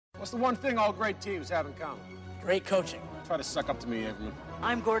What's the one thing all great teams have in common? Great coaching. Try to suck up to me, Avery.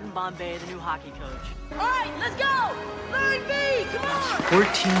 I'm Gordon Bombay, the new hockey coach. All right, let's go! Larry B, come on!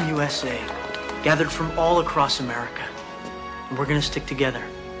 We're Team USA, gathered from all across America. And we're gonna stick together.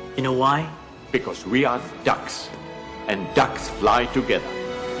 You know why? Because we are ducks, and ducks fly together.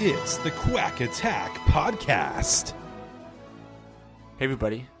 It's the Quack Attack Podcast. Hey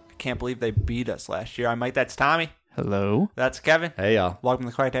everybody, I can't believe they beat us last year. I'm Mike, that's Tommy. Hello. That's Kevin. Hey y'all. Welcome to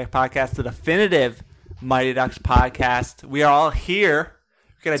the Quack Attack Podcast, the definitive Mighty Ducks podcast. We are all here.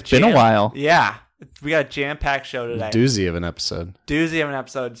 It's been a while. Yeah. We got a jam-packed show today. Doozy of an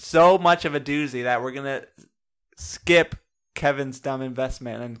episode. So much of a doozy that we're going to skip Kevin's dumb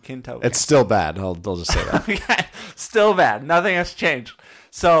investment in Kinto. It's still bad. I'll just say that. Okay. Still bad. Nothing has changed.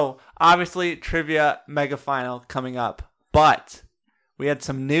 So, obviously, trivia mega final coming up. But we had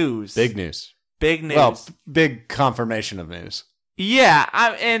some news. Big news. Well, big confirmation of news. Yeah,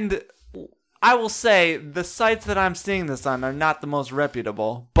 and I will say the sites that I'm seeing this on are not the most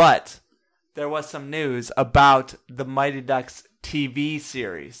reputable, but there was some news about the Mighty Ducks TV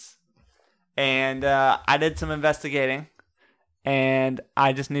series. And I did some investigating, and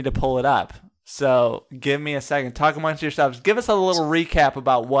I just need to pull it up. So give me a second. Talk amongst yourselves. Give us a little recap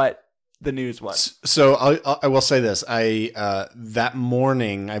about what the news was. So I will say this. That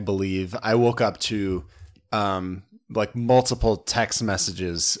morning, I believe, I woke up to like multiple text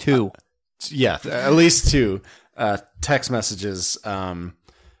messages. Two. At least two text messages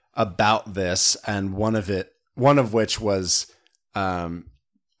about this, and one of which was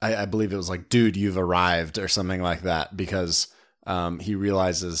I believe it was like, dude, you've arrived, or something like that, because he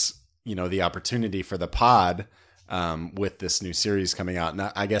realizes, the opportunity for the pod with this new series coming out. And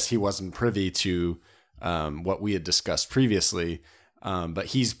I guess he wasn't privy to what we had discussed previously, but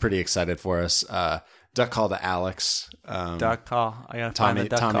he's pretty excited for us. Duck call to Alex. Duck call. I gotta find the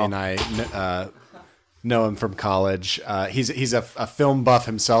duck Tommy call. and I know him from college. He's a film buff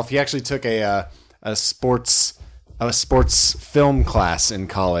himself. He actually took a sports film class in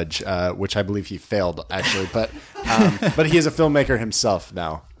college, which I believe he failed, actually. But he is a filmmaker himself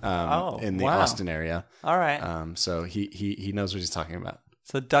now in the Austin area. All right. So he knows what he's talking about.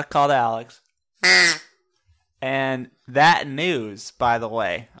 So duck call to Alex. And that news, by the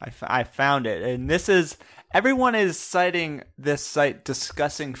way, I found it. And everyone is citing this site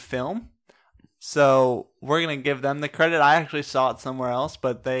Discussing Film. So we're going to give them the credit. I actually saw it somewhere else,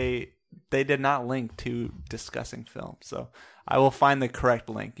 but they did not link to Discussing Film. So I will find the correct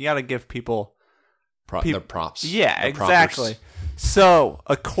link. You got to give people their props. Yeah, the exactly. Propers. So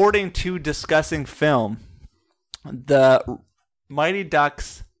according to Discussing Film, the Mighty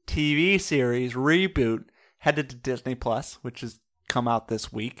Ducks TV series reboot headed to Disney Plus, which has come out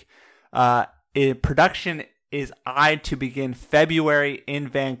this week. Production is eyed to begin February in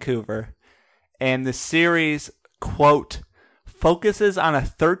Vancouver, and the series, quote, focuses on a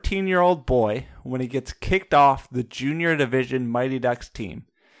 13-year-old boy when he gets kicked off the junior division Mighty Ducks team.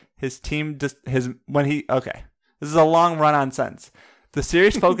 This is a long run-on sentence. The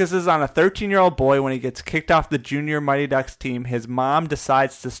series focuses on a 13-year-old boy when he gets kicked off the junior Mighty Ducks team. His mom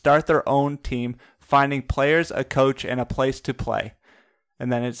decides to start their own team, finding players, a coach, and a place to play.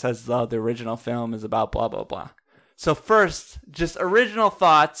 And then it says, the original film is about blah, blah, blah. So first, just initial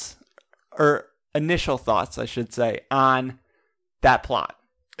thoughts, I should say, on that plot.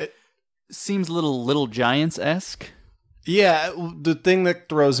 It seems a little Giants-esque. Yeah, the thing that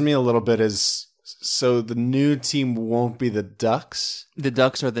throws me a little bit is, so the new team won't be the Ducks? The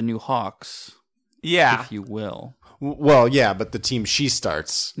Ducks are the new Hawks. Yeah. If you will. Well, yeah, but the team she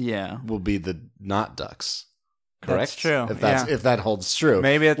starts will be the not Ducks. Correct? That's true. If that holds true.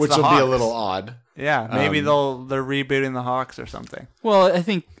 Maybe it's which the will Hawks. be a little odd. Yeah, maybe they're rebooting the Hawks or something. Well, I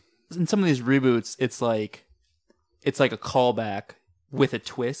think in some of these reboots, it's like a callback with a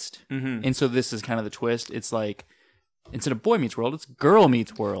twist. Mm-hmm. And so this is kind of the twist. It's like, instead of Boy Meets World, it's Girl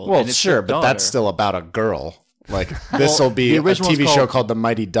Meets World. Well, sure, but that's still about a girl. Like, this will be a TV show called The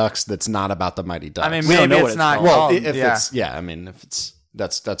Mighty Ducks that's not about the Mighty Ducks. I mean, maybe it's not called. Well, if it's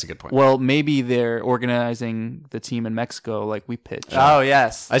that's a good point. Well, maybe they're organizing the team in Mexico like we pitched. Oh,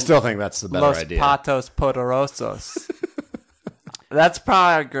 yes. I still think that's the better Los idea. Patos Poderosos. That's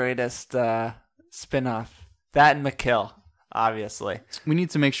probably our greatest spin-off. That and McKill, obviously. We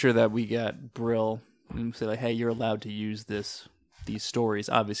need to make sure that we get Brill and say, like, hey, you're allowed to use these stories,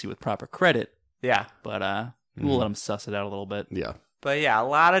 obviously with proper credit. Yeah. But we'll let them suss it out a little bit. Yeah. But yeah, a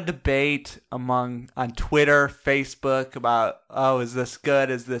lot of debate on Twitter, Facebook about, is this good?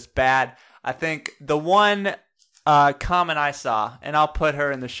 Is this bad? I think the one comment I saw, and I'll put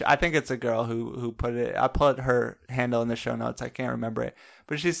her in the show. I think it's a girl who put it. I put her handle in the show notes. I can't remember it,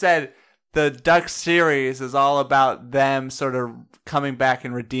 but she said the Ducks series is all about them sort of coming back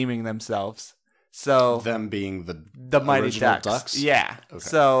and redeeming themselves. So them being the Mighty original Ducks. Yeah. Okay.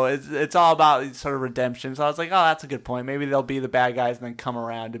 So it's all about sort of redemption. So I was like, oh, that's a good point. Maybe they'll be the bad guys and then come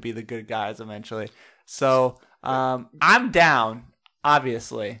around to be the good guys eventually. So I'm down,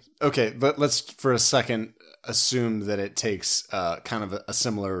 obviously. Okay, but let's for a second assume that it takes kind of a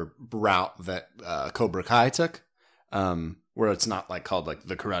similar route that Cobra Kai took, where it's not like called like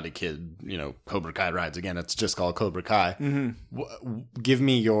the Karate Kid, Cobra Kai rides again. It's just called Cobra Kai. Mm-hmm. Give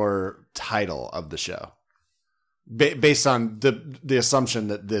me your title of the show, based on the assumption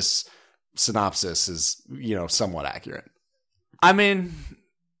that this synopsis is somewhat accurate. I mean,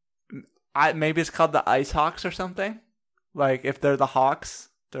 maybe it's called the Ice Hawks or something. Like if they're the Hawks,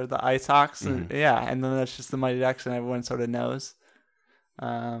 they're the Ice Hawks. Mm-hmm. And then that's just the Mighty Ducks, and everyone sort of knows.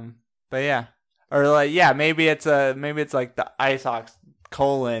 But yeah. Or maybe it's like the Ice Hawks :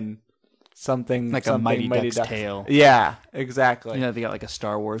 something like something a Mighty Ducks tale. Yeah, exactly. They got like a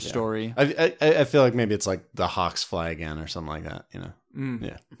Star Wars story. I feel like maybe it's like the Hawks fly again or something like that.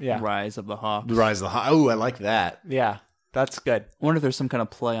 Yeah. Rise of the Hawks. The Rise of the Hawks. Oh, I like that. Yeah, that's good. I wonder if there's some kind of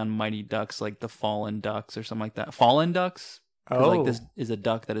play on Mighty Ducks, like the Fallen Ducks or something like that. Fallen Ducks. Oh, like this is a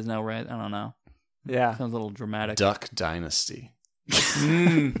duck that is now red. I don't know. Yeah, sounds a little dramatic. Duck Dynasty.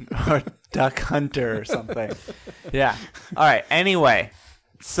 Or Duck Hunter or something. Yeah. All right. Anyway,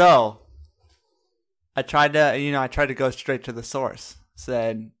 so I tried to go straight to the source.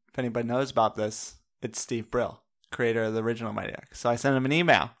 Said, if anybody knows about this, it's Steve Brill, creator of the original Mighty Ducks. So I sent him an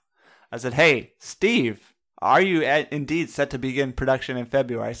email. I said, hey, Steve, are you indeed set to begin production in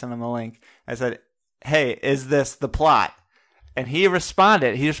February? I sent him a link. I said, hey, is this the plot? And he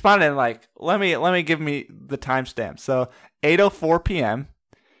responded. Like, let me give me the timestamp. So 8:04 p.m.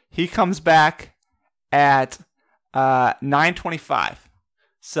 He comes back at 9:25.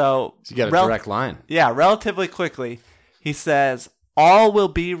 So you got a direct line. Yeah, relatively quickly. He says, all will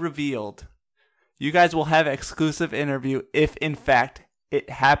be revealed. You guys will have exclusive interview if in fact it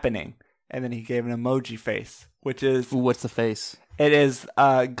happening. And then he gave an emoji face, which is... Ooh, what's the face? It is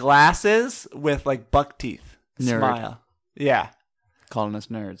glasses with like buck teeth. Nerd. Smile. Yeah. Calling us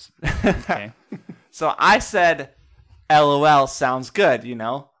nerds. Okay. So I said, LOL sounds good,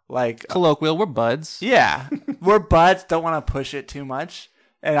 like colloquial. We're buds. Yeah, we're buds. Don't want to push it too much.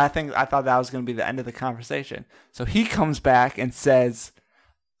 And I thought that was going to be the end of the conversation. So he comes back and says,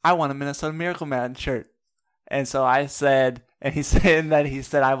 I want a Minnesota Miracle Man shirt. And so I said, and he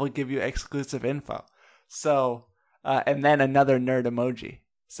said, I will give you exclusive info. So, and then another nerd emoji.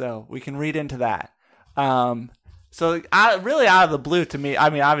 So we can read into that. So really out of the blue to me, I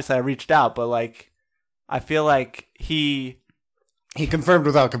mean, obviously I reached out, but like, I feel like he confirmed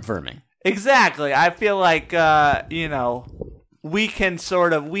without confirming. Exactly. I feel like, we can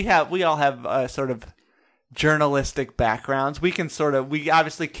we all have sort of journalistic backgrounds. We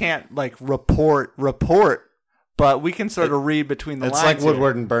obviously can't like report, but we can sort of read between the lines. It's like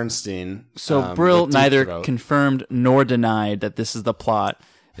Woodward and Bernstein. So Brill neither confirmed nor denied that this is the plot,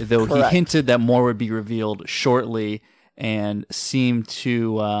 though Correct. He hinted that more would be revealed shortly and seemed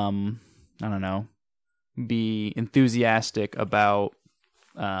to, be enthusiastic about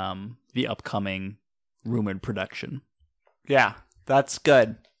the upcoming rumored production. Yeah, that's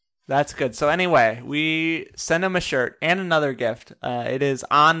good. That's good. So anyway, we send him a shirt and another gift. It is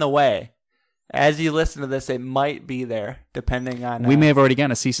on the way. As you listen to this, it might be there, depending on... We may have already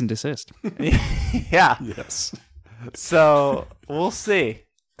gotten a cease and desist. Yeah. Yes. So, we'll see.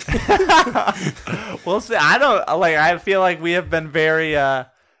 We'll see. I feel like we have been very,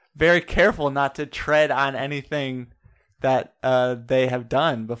 very careful not to tread on anything that they have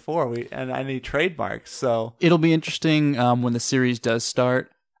done before, and any trademarks. So it'll be interesting when the series does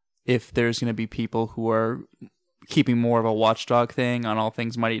start, if there's going to be people who are keeping more of a watchdog thing on all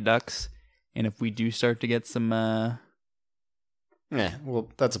things Mighty Ducks, and if we do start to get some... Yeah, well,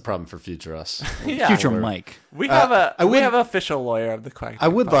 that's a problem for future us. Yeah. Future Mike. We have an official lawyer of the Quack. I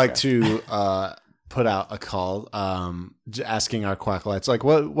would podcast. like to put out a call asking our Quacklites, like,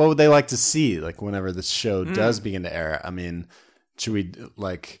 what would they like to see, like, whenever this show does begin to air? I mean, should we,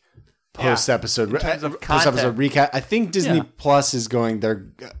 like, post-episode recap? I think Disney Plus is going,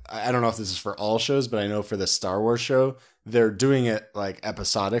 I don't know if this is for all shows, but I know for the Star Wars show, they're doing it, like,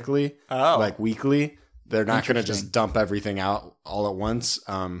 episodically, like, weekly. They're not going to just dump everything out all at once.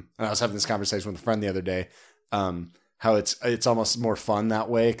 And I was having this conversation with a friend the other day, how it's almost more fun that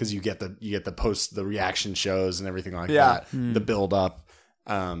way, because you get the reaction shows and everything like that, the build up.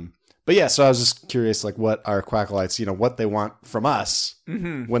 But yeah, so I was just curious, like, what our Quackalites, what they want from us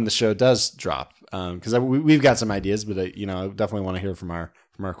when the show does drop. Because we've got some ideas, but I definitely want to hear from our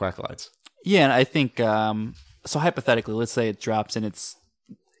Quackalites. Yeah, and I think so. Hypothetically, let's say it drops, and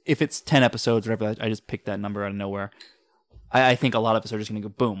if it's 10 episodes, or whatever. I just picked that number out of nowhere. I think a lot of us are just going to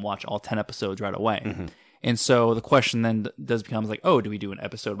go boom, watch all 10 episodes right away. Mm-hmm. And so the question then does become like, oh, do we do an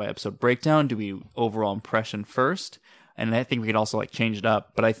episode by episode breakdown? Do we overall impression first? And I think we could also like change it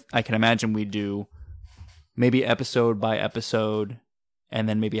up, but I can imagine we do maybe episode by episode, and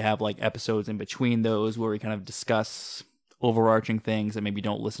then maybe have like episodes in between those where we kind of discuss overarching things, and maybe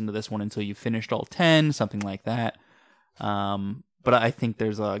don't listen to this one until you've finished all 10, something like that. But I think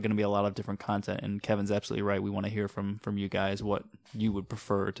there's going to be a lot of different content, and Kevin's absolutely right. We want to hear from you guys what you would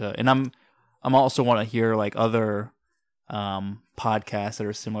prefer to, and I'm also want to hear like other podcasts that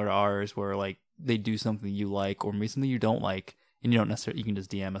are similar to ours, where like they do something you like, or maybe something you don't like, and you can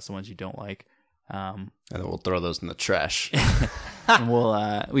just DM us the ones you don't like, and then we'll throw those in the trash. And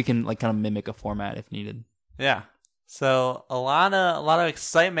we can like kind of mimic a format if needed. Yeah. So a lot of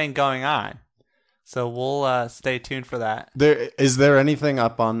excitement going on. So we'll stay tuned for that. Is there anything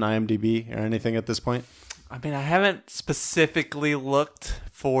up on IMDb or anything at this point? I mean, I haven't specifically looked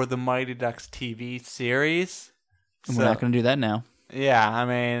for the Mighty Ducks TV series. And we're not going to do that now. Yeah, I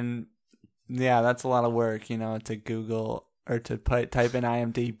mean, that's a lot of work, to Google or to type in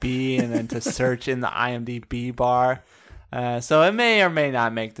IMDb and then to search in the IMDb bar. So it may or may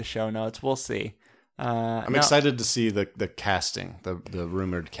not make the show notes. We'll see. I'm excited to see the casting, the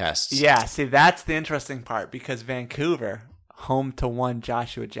rumored cast. Yeah, see, that's the interesting part, because Vancouver, home to one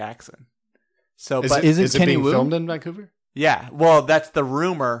Joshua Jackson. So, is it being filmed in Vancouver? Yeah, well, that's the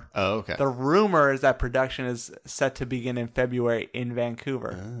rumor. Oh, okay. The rumor is that production is set to begin in February in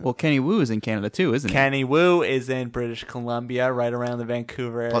Vancouver. Well, Kenny Wu is in Canada too, isn't he? Kenny Wu is in British Columbia, right around the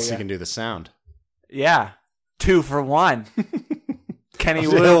Vancouver area. Plus, he can do the sound. Yeah, 2 for 1. Kenny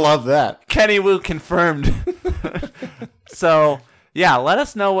Wu. He'll love that. Kenny Wu confirmed. So, yeah, let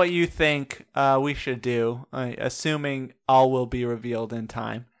us know what you think we should do, assuming all will be revealed in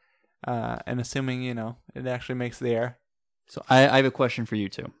time. And assuming, it actually makes the air. So I have a question for you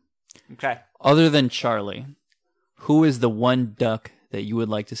two. Okay. Other than Charlie, who is the one duck that you would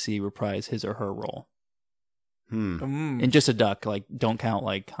like to see reprise his or her role? And just a duck, like don't count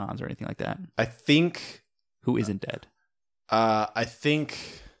like Hans or anything like that. I think who isn't dead. I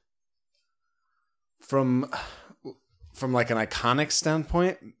think from like an iconic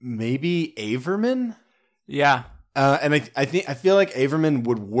standpoint, maybe Averman. Yeah. And I feel like Averman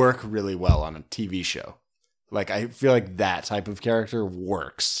would work really well on a TV show. Like I feel like that type of character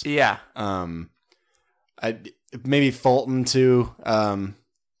works. Yeah. Maybe Fulton too.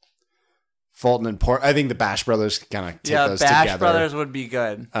 Fulton and Port. I think the Bash Brothers kind of take those together. Bash Brothers would be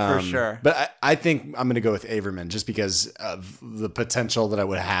good for sure. But I think I'm going to go with Averman just because of the potential that I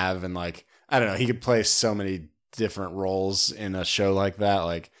would have, and like I don't know, he could play so many different roles in a show like that.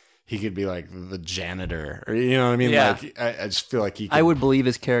 Like he could be like the janitor, or you know what I mean? Yeah. Like I just feel like he could, I would believe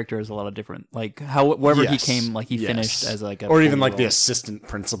his character is a lot of different, like wherever he came, like he finished as like a, or even like role. the assistant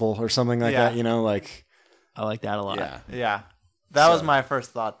principal or something like that. Like I like that a lot. Yeah. That was my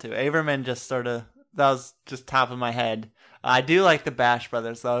first thought too. Averman just that was just top of my head. I do like the Bash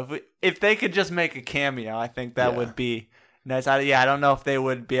Brothers though. If they could just make a cameo, I think that would be nice. I don't know if they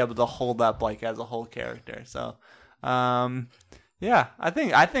would be able to hold up like as a whole character. So, yeah, I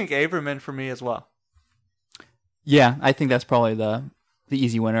think Averman for me as well. Yeah, I think that's probably the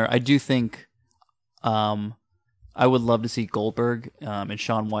easy winner. I do think, I would love to see Goldberg and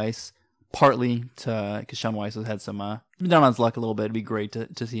Sean Weiss. Partly because Sean Weiss has had some down on his luck a little bit. It'd be great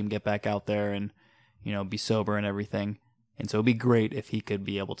to see him get back out there and be sober and everything. And so it'd be great if he could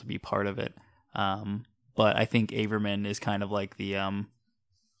be able to be part of it. But I think Averman is kind of like the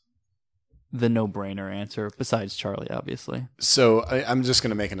no-brainer answer, besides Charlie, obviously. So I'm just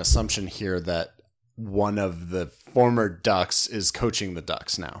going to make an assumption here that one of the former Ducks is coaching the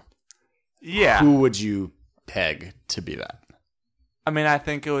Ducks now. Yeah. Who would you peg to be that? I mean, I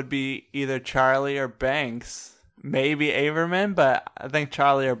think it would be either Charlie or Banks. Maybe Averman, but I think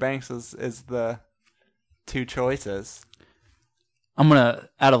Charlie or Banks is the two choices. I'm going to,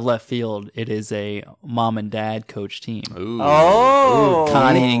 out of left field, it is a mom and dad coach team. Ooh. Oh.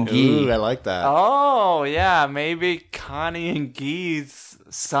 Connie and Guy. Ooh, I like that. Oh, yeah. Maybe Connie and Guy's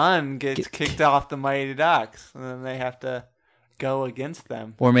son gets kicked off the Mighty Ducks, and then they have to go against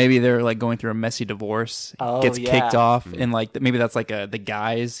them. Or maybe they're like going through a messy divorce, gets kicked off, and like maybe that's like the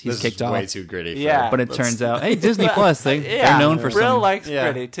guys he's this kicked is off. Way too gritty. Yeah. But it turns out, hey, Disney Plus, they're known for Brill some. likes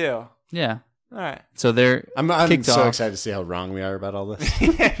gritty too. Yeah. All right. So they're I'm kicked so off. excited to see how wrong we are about all this.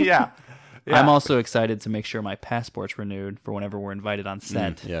 Yeah. I'm also excited to make sure my passport's renewed for whenever we're invited on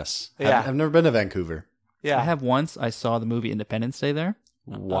set. Yes. Yeah. I've never been to Vancouver. Yeah. I have once. I saw the movie Independence Day there.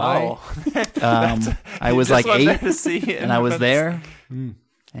 Why? I was like 8, to see and I was there.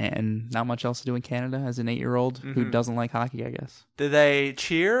 And not much else to do in Canada as an 8-year-old who doesn't like hockey, I guess. Did they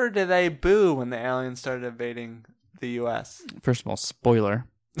cheer or did they boo when the aliens started invading the U.S.? First of all, spoiler.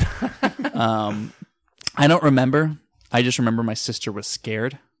 I don't remember. I just remember my sister was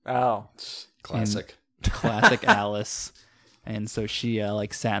scared. Oh. Classic. Classic Alice. And so she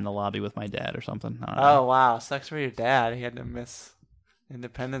sat in the lobby with my dad or something. I don't know. Oh, wow. Sucks for your dad. He had to miss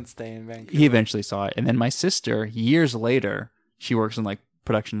Independence Day in Vancouver. He eventually saw it. And then my sister, years later, she works in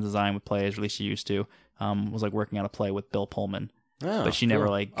production design with plays, or at least she used to, was working on a play with Bill Pullman. Oh, but she never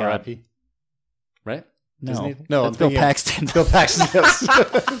cool. got... R.I.P. Right? No, No, that's Bill Paxton. Bill Paxton. Yes.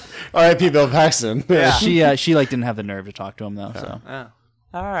 R.I.P. Bill Paxton. Yeah. She didn't have the nerve to talk to him though. So, Oh.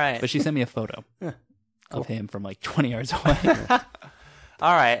 All right. but she sent me a photo of him from 20 yards away.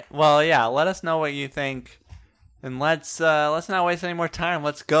 All right. Well, yeah. Let us know what you think, and let's not waste any more time.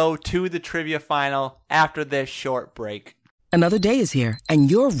 Let's go to the trivia final after this short break. Another day is here,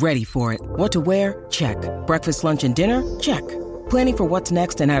 and you're ready for it. What to wear? Check. Breakfast, lunch, and dinner? Check. Planning for what's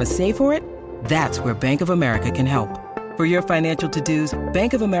next and how to save for it? That's where Bank of America can help. For your financial to-dos,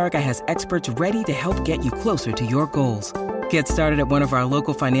 Bank of America has experts ready to help get you closer to your goals. Get started at one of our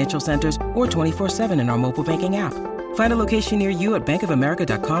local financial centers or 24/7 in our mobile banking app. Find a location near you at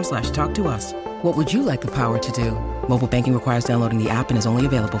bankofamerica.com/talktous. What would you like the power to do? Mobile banking requires downloading the app and is only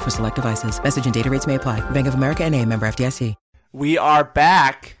available for select devices. Message and data rates may apply. Bank of America N.A., member FDIC. We are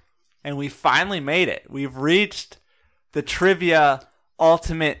back, and we finally made it. We've reached the trivia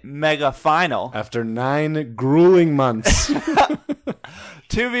ultimate mega final. After 9 grueling months.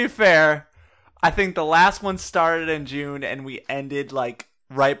 To be fair, I think the last one started in June, and we ended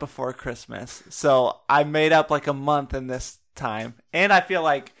right before Christmas. So I made up a month in this time, and I feel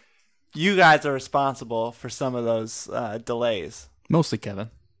like you guys are responsible for some of those delays. Mostly Kevin.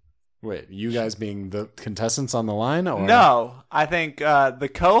 Wait, you guys being the contestants on the line? Or? No, I think the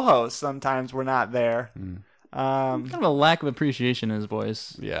co-hosts sometimes were not there. Kind of a lack of appreciation in his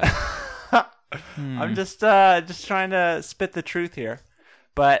voice. Yeah. I'm just trying to spit the truth here.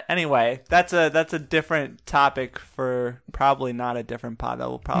 But anyway, that's a different topic for probably not a different pod. That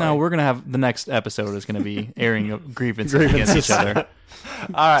will probably No, we're gonna have the next episode is gonna be airing grievances against each other.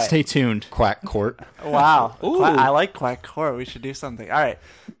 All right. Stay tuned. Quack Court. Wow. Ooh. I like Quack Court. We should do something. All right.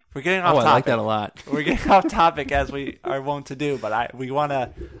 We're getting off topic. I like that a lot. We're getting off topic as we are wont to do, but we want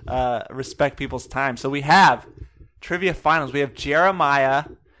to respect people's time. So we have trivia finals. We have Jeremiah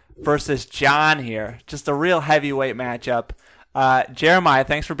versus John here. Just a real heavyweight matchup. Jeremiah,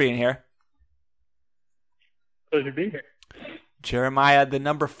 thanks for being here. Pleasure to be here. Jeremiah, the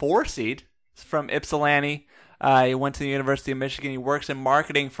number 4 seed from Ypsilanti. He went to the University of Michigan. He works in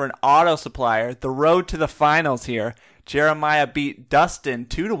marketing for an auto supplier. The road to the finals here. Jeremiah beat Dustin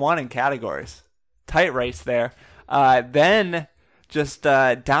 2-1 in categories. Tight race there. Then just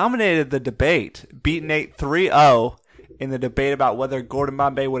dominated the debate. Beat Nate 3-0 in the debate about whether Gordon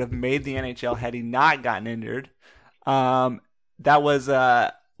Bombay would have made the NHL had he not gotten injured. That was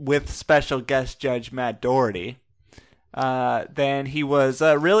with special guest judge Matt Doherty. Then he was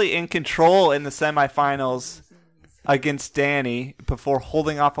really in control in the semifinals against Danny before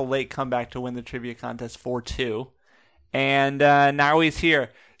holding off a late comeback to win the trivia contest 4-2. And now he's here.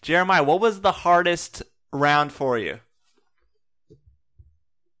 Jeremiah, what was the hardest round for you?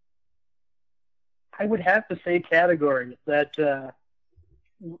 I would have to say categories. That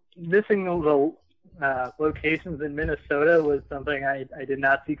missing the locations in Minnesota was something I did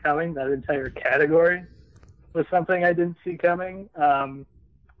not see coming. That entire category was something I didn't see coming.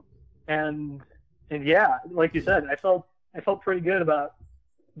 And yeah, like you said, I felt pretty good about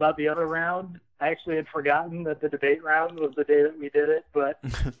the other round. I actually had forgotten that the debate round was the day that we did it, but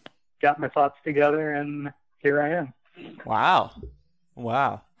got my thoughts together, and here I am.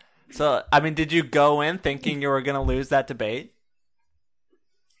 Wow. So, I mean, did you go in thinking you were going to lose that debate?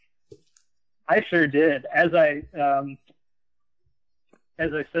 I sure did. As I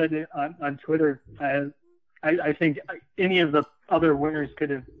said on Twitter, I think any of the other winners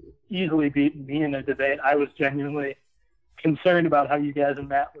could have easily beaten me in a debate. I was genuinely concerned about how you guys and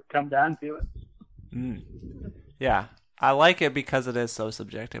Matt would come down to it. Yeah, I like it because it is so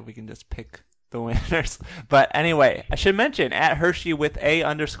subjective. We can just pick the winners. But anyway, I should mention at Hershey with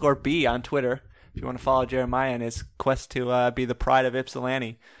 _B on Twitter. If you want to follow Jeremiah in his quest to be the pride of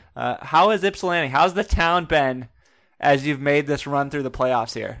Ypsilanti. How is Ypsilanti? How's the town been as you've made this run through the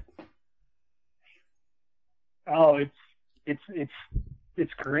playoffs here? Oh,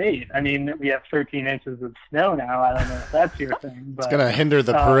 it's great. I mean, we have 13 inches of snow now. I don't know if that's your thing, but It's gonna hinder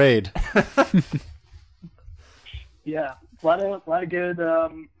the parade. Yeah, a lot of good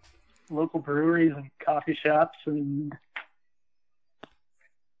local breweries and coffee shops, and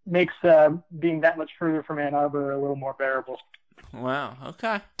makes being that much further from Ann Arbor a little more bearable. Wow.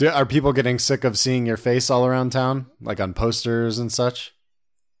 Okay. Are people getting sick of seeing your face all around town, like on posters and such?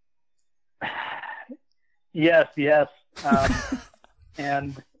 Yes.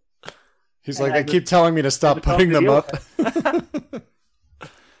 And he's like, they keep telling me to stop putting them up.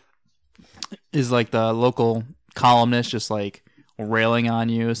 Is like the local columnist just like railing on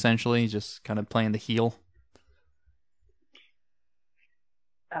you, essentially, just kind of playing the heel?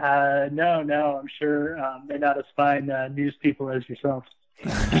 No, I'm sure they're not as fine news people as yourself.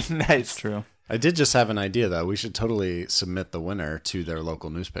 Nice. True. I did just have an idea, though. We should totally submit the winner to their local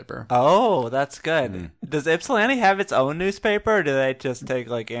newspaper. Oh, that's good. Does Ypsilanti have its own newspaper, or do they just take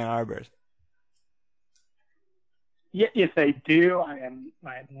like Ann Arbor's? Yeah, if they do, I am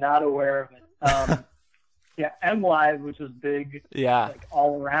not aware of it. Yeah, M Live, which is big, like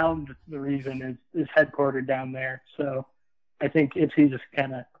all around the region, is headquartered down there. So I think Ipsy just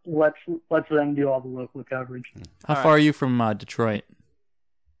kind of lets them do all the local coverage. How far are you from Detroit?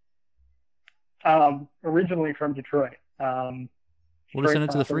 Originally from Detroit. We'll just send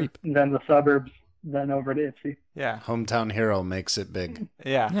it to the Freep. Then the suburbs, then over to Ipsy. Yeah. Hometown hero makes it big.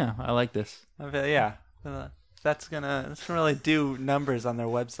 Yeah, I like this. That's gonna really do numbers on their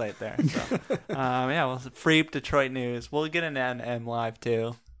website there. So, well, Freep Detroit News. We'll get an M Live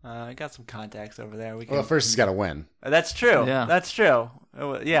too. I got some contacts over there. Well, first he's got to win. That's true. Yeah. That's true.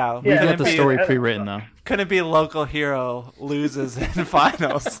 Yeah. We got the story pre-written though. Couldn't be local hero loses in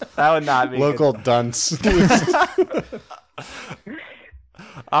finals. That would not be local good. dunce.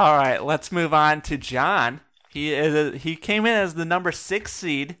 All right, let's move on to John. He came in as the number 6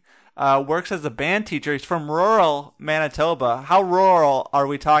 seed. Works as a band teacher. He's from rural Manitoba. How rural are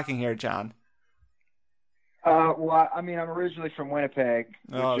we talking here, John? Well, I mean, I'm originally from Winnipeg,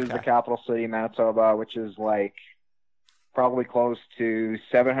 which is the capital city of Manitoba, which is like probably close to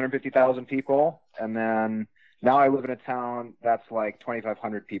 750,000 people. And then now I live in a town that's like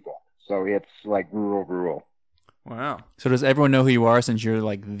 2,500 people. So it's like rural. Wow. So does everyone know who you are since you're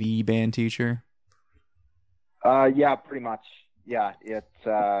like the band teacher? Yeah, pretty much. Yeah, it's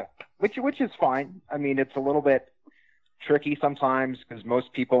which is fine. I mean, it's a little bit tricky sometimes because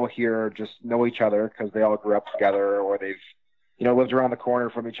most people here just know each other because they all grew up together or they've lived around the corner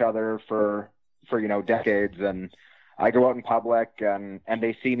from each other for decades. And I go out in public and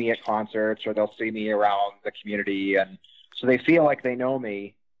they see me at concerts or they'll see me around the community, and so they feel like they know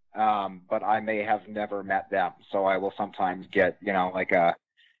me, but I may have never met them. So I will sometimes get like a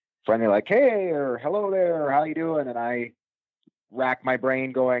friendly like, hey, or hello there, or how you doing? And I rack my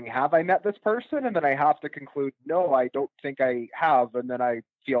brain going, have I met this person? And then I have to conclude, no, I don't think I have. And then I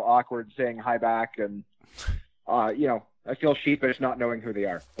feel awkward saying hi back. And, I feel sheepish not knowing who they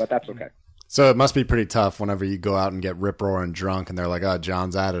are, but that's okay. So it must be pretty tough whenever you go out and get rip-roaring drunk and they're like, oh,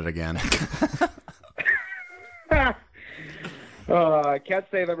 John's at it again. I can't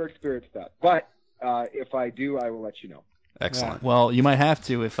say I've ever experienced that, but if I do, I will let you know. Excellent. Yeah. Well, you might have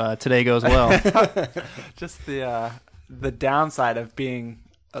to if today goes well. Just the downside of being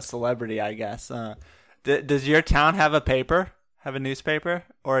a celebrity, I guess. Does your town have a newspaper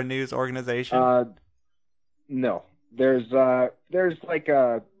or a news organization? No, there's like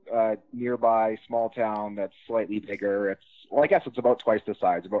a nearby small town that's slightly bigger. I guess it's about twice the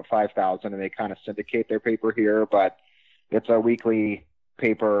size, about 5,000, and they kind of syndicate their paper here, but it's a weekly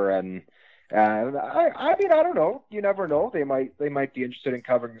paper. And I mean, I don't know. You never know. They might be interested in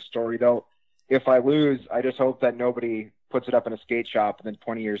covering the story, though. If I lose, I just hope that nobody puts it up in a skate shop, and then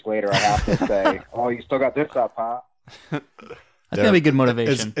 20 years later I have to say, oh, you still got this up, huh? That's going to be good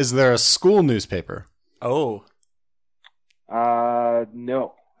motivation. Is there a school newspaper? Oh.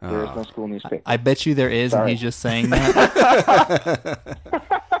 No. There is no school newspaper. I bet you there is, and he's just saying that.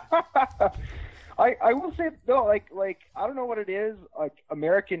 I will say, though, like I don't know what it is. Like,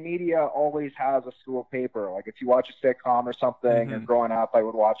 American media always has a school paper. Like, if you watch a sitcom or something, and growing up, I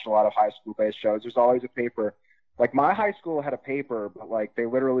would watch a lot of high school-based shows. There's always a paper. Like, my high school had a paper, but, like, they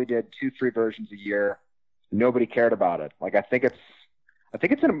literally did 2-3 versions a year. Nobody cared about it. Like, I think it's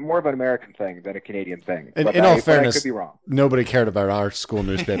more of an American thing than a Canadian thing. In all fairness, I could be wrong. Nobody cared about our school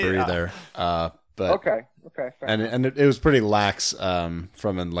newspaper either. But okay. And it was pretty lax from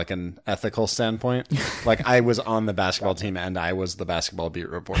an ethical standpoint. Like, I was on the basketball team and I was the basketball beat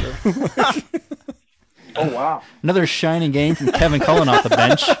reporter. Oh, wow. Another shining game from Kevin Cullen off the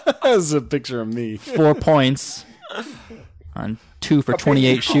bench. That's a picture of me. 4 points on 2 for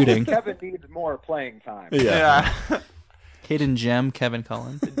 28 shooting. Kevin needs more playing time. Yeah. Hidden gem, Kevin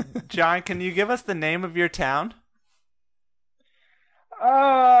Cullen. John, can you give us the name of your town?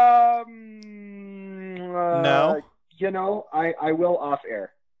 No. You know, I will off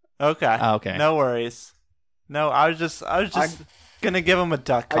air. Okay. Okay. No worries. No, I was just gonna give him a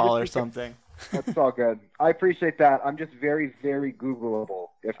duck call or something. That's all good. I appreciate that. I'm just very, very Googleable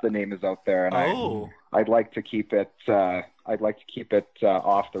if the name is out there, and I'd like to keep it. Off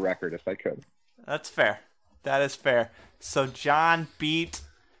the record if I could. That's fair. That is fair. So John beat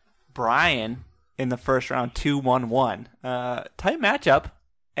Brian in the first round 2-1-1. Tight matchup.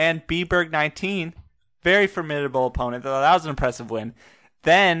 And B-Berg19, very formidable opponent. That was an impressive win.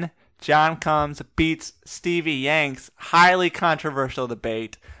 Then John comes, beats Stevie Yanks. Highly controversial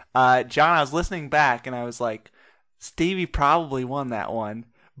debate. John, I was listening back and I was like, Stevie probably won that one.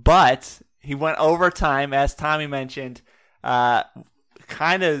 But he went overtime, as Tommy mentioned.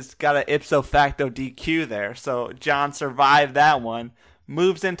 Kind of got an ipso facto DQ there. So John survived that one.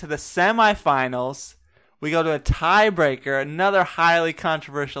 Moves into the semifinals. We go to a tiebreaker, another highly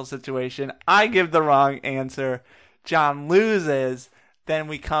controversial situation. I give the wrong answer. John loses. Then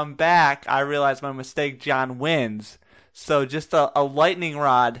we come back. I realize my mistake. John wins. So just a lightning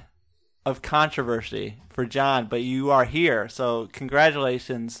rod of controversy for John. But you are here. So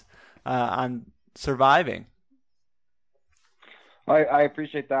congratulations on surviving. I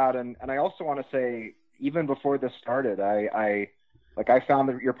appreciate that. And I also want to say, even before this started, I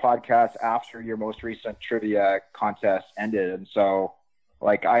found your podcast after your most recent trivia contest ended. And so,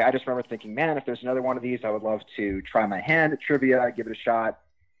 I just remember thinking, man, if there's another one of these, I would love to try my hand at trivia, give it a shot.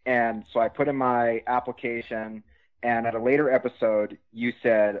 And so I put in my application, and at a later episode, you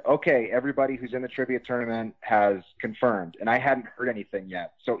said, okay, everybody who's in the trivia tournament has confirmed. And I hadn't heard anything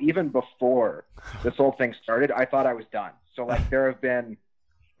yet. So even before this whole thing started, I thought I was done. So there have been,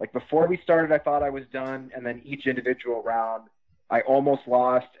 before we started, I thought I was done. And then each individual round, I almost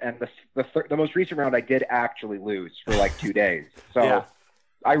lost, and the most recent round I did actually lose for 2 days. So yeah.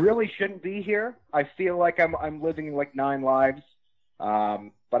 I really shouldn't be here. I feel like I'm living 9 lives,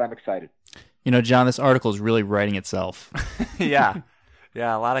 but I'm excited. You know, John, this article is really writing itself. Yeah,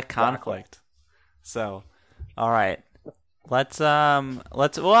 a lot of conflict. So, all right, let's.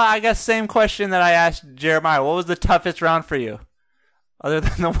 Well, I guess same question that I asked Jeremiah. What was the toughest round for you, other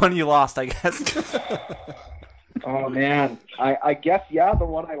than the one you lost? I guess. Oh man, I guess the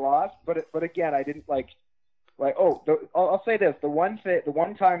one I lost, but again, I didn't I'll say this: the one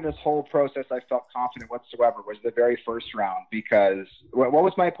time this whole process I felt confident whatsoever was the very first round, because what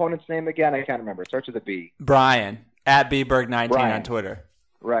was my opponent's name again? I can't remember. It starts with a B. Brian at bberg19 on Twitter.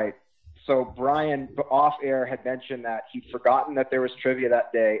 Right. So Brian off air had mentioned that he'd forgotten that there was trivia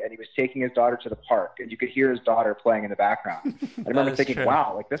that day, and he was taking his daughter to the park, and you could hear his daughter playing in the background. I remember thinking, true.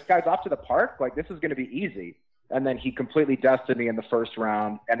 wow, this guy's off to the park? This is going to be easy. And then he completely dusted me in the first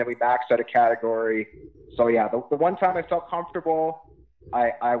round, and then we maxed out a category. So yeah, the one time I felt comfortable,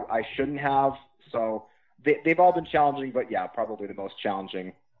 I shouldn't have. So they've all been challenging, but yeah, probably the most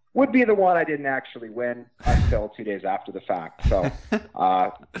challenging would be the one I didn't actually win until 2 days after the fact. So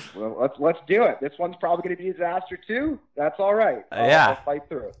let's do it. This one's probably going to be a disaster too. That's all right. I'll fight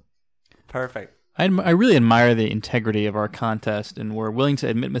through it. Perfect. I really admire the integrity of our contest, and we're willing to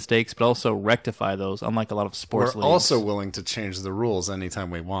admit mistakes, but also rectify those, unlike a lot of sports leagues. We're also willing to change the rules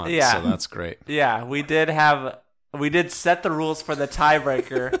anytime we want, yeah. So that's great. Yeah, we did set the rules for the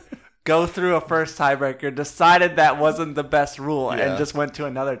tiebreaker, go through a first tiebreaker, decided that wasn't the best rule, and just went to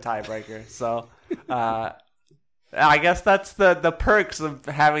another tiebreaker. So I guess that's the perks of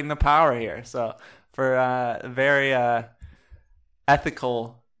having the power here. So for very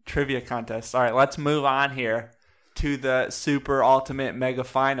ethical trivia contest. All right, let's move on here to the Super Ultimate Mega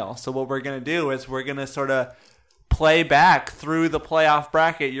Final. So what we're going to do is we're going to sort of play back through the playoff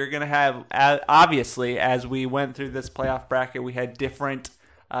bracket. You're going to have, obviously, as we went through this playoff bracket, we had different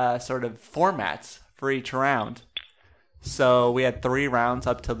sort of formats for each round. So we had 3 rounds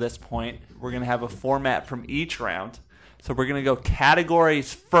up to this point. We're going to have a format from each round. So we're going to go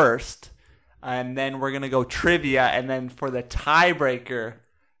categories first, and then we're going to go trivia, and then for the tiebreaker,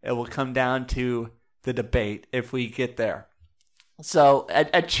 it will come down to the debate if we get there. So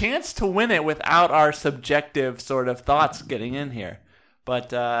a chance to win it without our subjective sort of thoughts getting in here.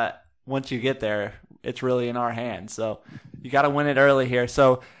 But once you get there, it's really in our hands. So you got to win it early here.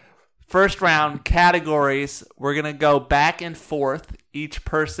 So first round, categories. We're going to go back and forth. Each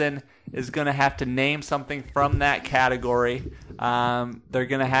person is going to have to name something from that category. They're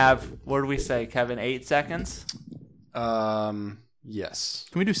going to have, what do we say, Kevin, 8 seconds? Yes.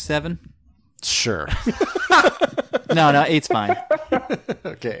 Can we do 7? Sure. No, 8's fine.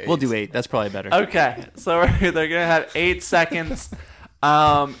 Okay. We'll do 8. That's probably better. Okay, so they're going to have 8 seconds.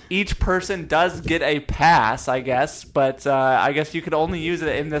 Each person does get a pass, I guess, but I guess you could only use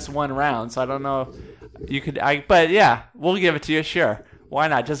it in this one round, so I don't know. But yeah, we'll give it to you, sure. Why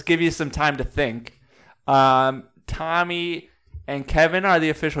not? Just give you some time to think. Tommy and Kevin are the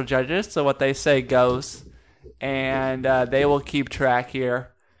official judges, so what they say goes, and they will keep track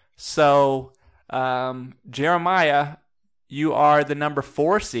here. So, Jeremiah, you are the number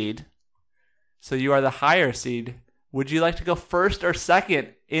 4 seed, so you are the higher seed. Would you like to go first or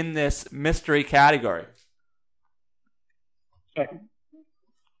second in this mystery category? Second.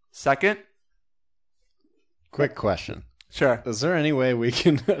 Second? Quick question. Sure. Is there any way we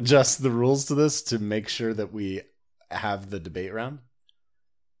can adjust the rules to this to make sure that we have the debate round?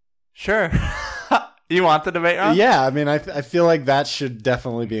 Sure. You want the debate round? Yeah, I mean, I feel like that should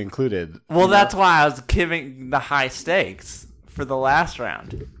definitely be included. Well, that's why I was giving the high stakes for the last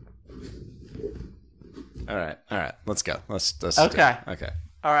round. All right. Let's go. Let's Okay. Okay.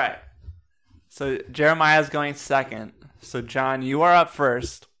 All right. So Jeremiah's going second. So John, you are up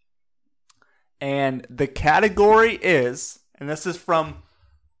first. And the category is, and this is from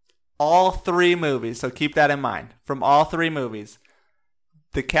all 3 movies, so keep that in mind. From all 3 movies.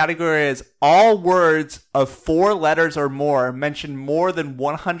 The category is all words of 4 letters or more mentioned more than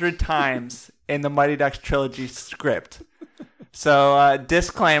 100 times in the Mighty Ducks trilogy script. So,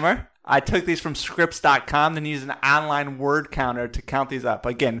 disclaimer, I took these from scripts.com and used an online word counter to count these up.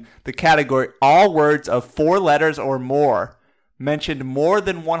 Again, the category, all words of 4 letters or more mentioned more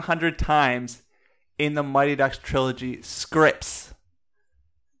than 100 times in the Mighty Ducks trilogy scripts.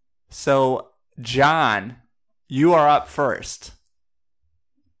 So, John, you are up first.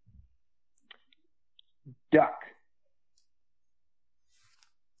 Duck.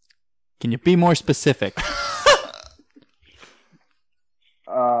 Can you be more specific?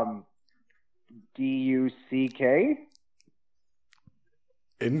 D-U-C-K?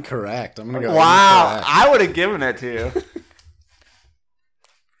 Incorrect. I'm gonna go. Wow, incorrect. I would have given it to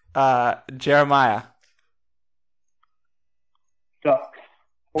you. Jeremiah. Ducks.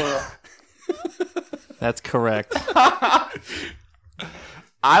 Plural. That's correct.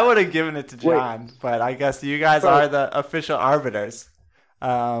 I would have given it to John, but I guess you guys are the official arbiters.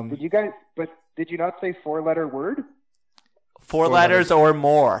 Did you not say 4-letter word? 4 letters or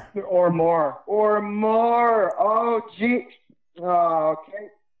more. Or more. Or more. Oh, gee. Oh, okay.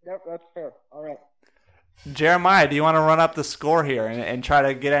 Yep, that's fair. All right. Jeremiah, do you want to run up the score here and try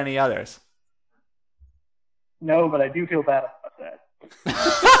to get any others? No, but I do feel bad about that.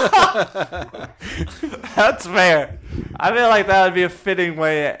 That's fair. I feel like that would be a fitting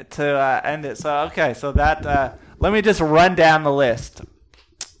way to end it. So, okay, so that let me just run down the list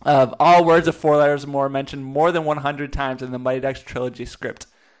of all words of 4 letters or more mentioned more than 100 times in the Mighty Ducks trilogy script.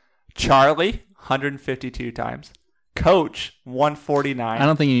 Charlie, 152 times. Coach, 149. I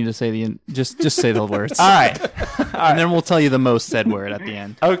don't think you need to say just say the words. All right. And then we'll tell you the most said word at the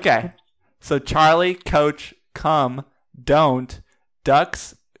end. Okay. So Charlie, coach, come, don't,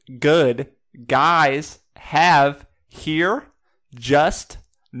 ducks, good, guys, have, here, just,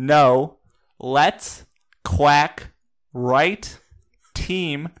 no, let's, quack, right,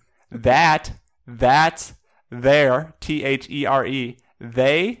 team, that, that's, there, THERE,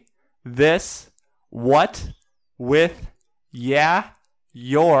 they, this, what, with, yeah,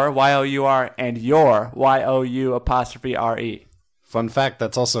 your, YOUR, and your, YOU''RE. Fun fact,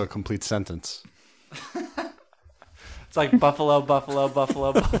 that's also a complete sentence. It's like buffalo, buffalo,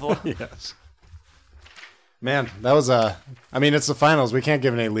 buffalo, buffalo. Yes. Man, that was I mean, it's the finals. We can't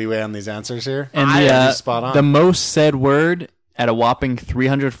give any leeway on these answers here. And spot on. The most said word at a whopping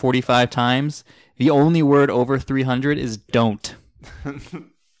 345 times. The only word over 300 is don't.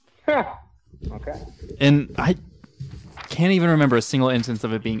 Okay. And I can't even remember a single instance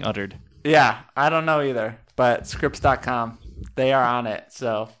of it being uttered. Yeah, I don't know either. But scripts.com, they are on it.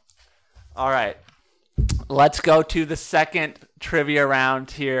 So, all right. Let's go to the second trivia round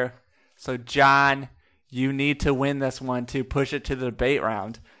here. So, John, you need to win this one to push it to the debate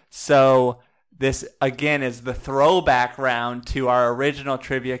round. So, this, again, is the throwback round to our original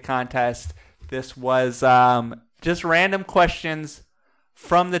trivia contest. This was just random questions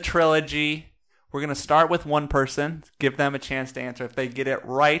from the trilogy. We're going to start with one person, give them a chance to answer. If they get it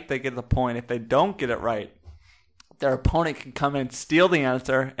right, they get the point. If they don't get it right, their opponent can come in and steal the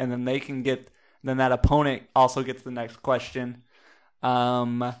answer, and then they can get, then that opponent also gets the next question.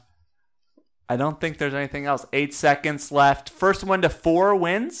 I I don't think there's anything else. 8 seconds left. First one to 4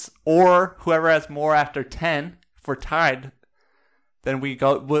 wins, or whoever has more after 10. If we're tied, then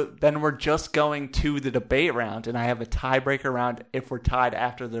we're just going to the debate round, and I have a tiebreaker round if we're tied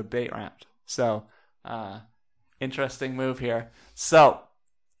after the debate round. So, interesting move here. So,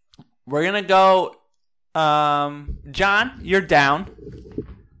 we're gonna go. John, you're down.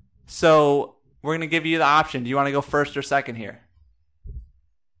 So we're gonna give you the option. Do you want to go first or second here?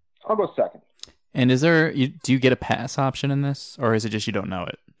 I'll go second. And do you get a pass option in this, or is it just you don't know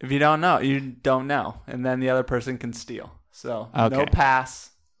it? If you don't know, you don't know, and then the other person can steal. So no pass,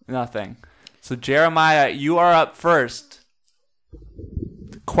 nothing. So Jeremiah, you are up first.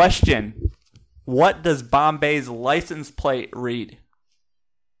 Question: what does Bombay's license plate read?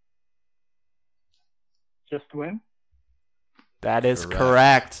 Just win. That is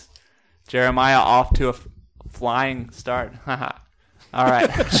correct. Jeremiah off to a flying start. All right.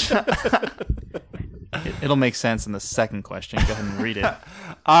 It'll make sense in the second question. Go ahead and read it.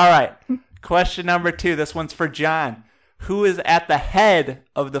 All right. Question number 2. This one's for John. Who is at the head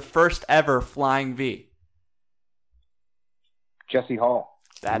of the first ever Flying V? Jesse Hall.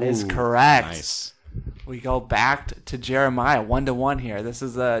 That is correct. Nice. We go back to Jeremiah, 1-1 here. This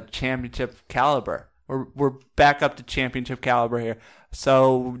is a championship caliber. We're back up to championship caliber here.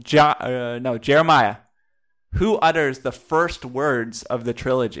 So, Jeremiah, who utters the first words of the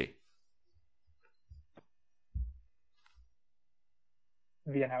trilogy?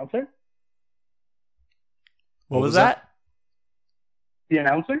 The announcer? What was that? The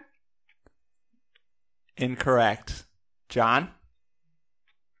announcer? Incorrect. John?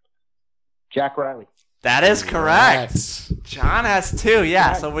 Jack Riley. That is correct. Yes. John has 2.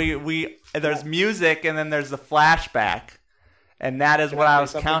 Yeah, so we there's music and then there's the flashback. And that is what I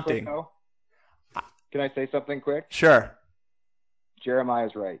was counting. Can I say something quick? Sure.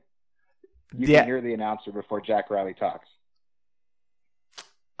 Jeremiah's right. You can hear the announcer before Jack Riley talks.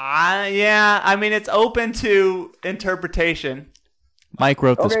 Yeah, I mean it's open to interpretation. Mike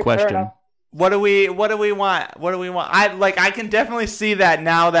wrote this question. What do we want? I can definitely see that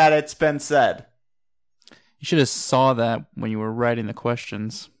now that it's been said. You should have saw that when you were writing the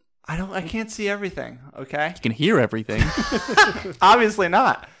questions. I can't see everything, okay? You can hear everything. Obviously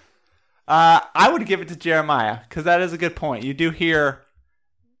not. I would give it to Jeremiah because that is a good point. You do hear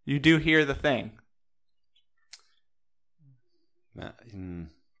the thing.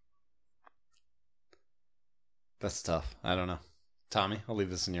 That's tough. I don't know. Tommy, I'll leave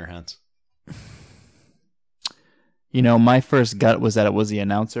this in your hands. My first gut was that it was the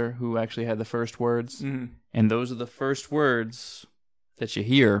announcer who actually had the first words. Mm-hmm. And those are the first words that you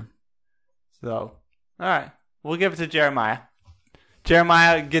hear. So, all right. We'll give it to Jeremiah.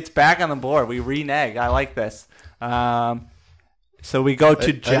 Jeremiah gets back on the board. We renege. I like this. So we go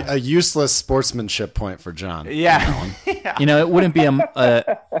to a useless sportsmanship point for John. Yeah. Yeah. It wouldn't be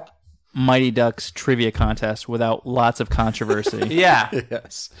a Mighty Ducks trivia contest without lots of controversy. Yeah.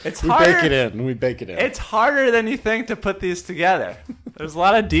 Yes. It's we harder. bake it in. It's harder than you think to put these together. There's a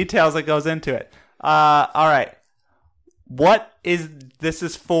lot of details that goes into it. All right. This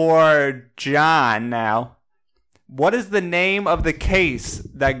is for John now. What is the name of the case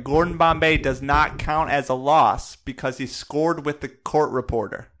that Gordon Bombay does not count as a loss because he scored with the court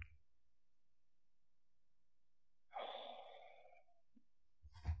reporter?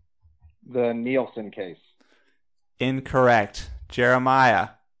 The Nielsen case. Incorrect. Jeremiah,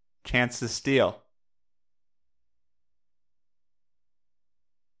 chance to steal.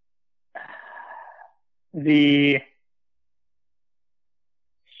 The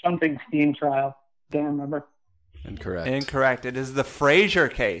something Steen trial. Don't remember. Incorrect. It is the Frazier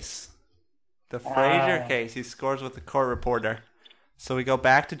case. The Frazier case. He scores with the court reporter. So we go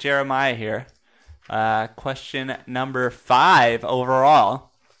back to Jeremiah here. Question number 5 overall.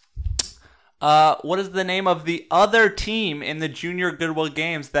 What is the name of the other team in the Junior Goodwill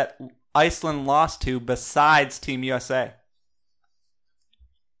Games that Iceland lost to besides Team USA?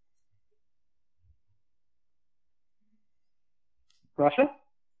 Russia?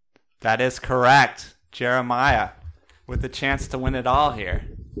 That is correct. Jeremiah with a chance to win it all here.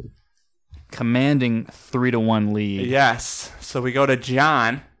 Commanding 3-1 lead. Yes. So we go to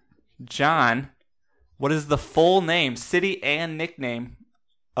John. John, what is the full name, city, and nickname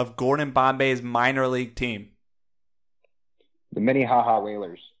of Gordon Bombay's minor league team? The Minnehaha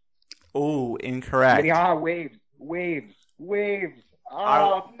Whalers. Oh, incorrect. Minnehaha Waves.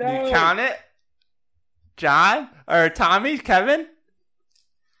 Oh, no. Do you count it? John? Or Tommy? Kevin?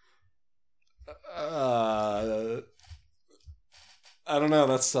 I don't know.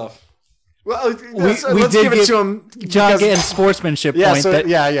 That's tough. Well, we let's did give it to him. John getting sportsmanship Yeah, point. so- that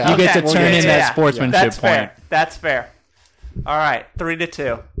yeah. You get to We'll turn get in to that that. sportsmanship That's point. fair. That's fair. All right,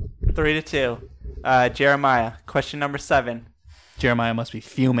 3-2. 3-2. Jeremiah, question number 7. Jeremiah must be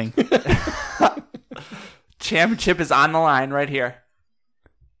fuming. Championship is on the line right here.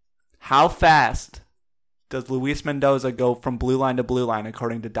 How fast does Luis Mendoza go from blue line to blue line,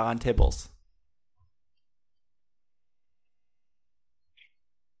 according to Don Tibbles?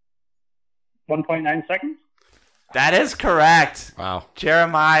 1.9 seconds. That is correct. Wow.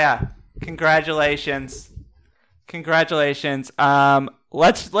 Jeremiah, congratulations. Congratulations.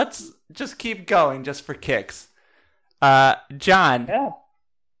 Let's just keep going just for kicks. John,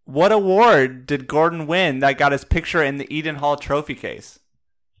 what award did Gordon win that got his picture in the Eden Hall trophy case?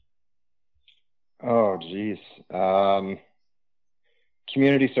 Oh, geez.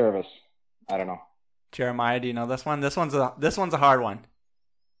 Community service. I don't know. Jeremiah, do you know this one? This one's a hard one.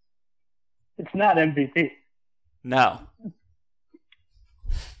 It's not MVP. No.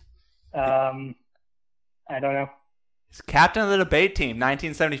 I don't know. He's captain of the debate team,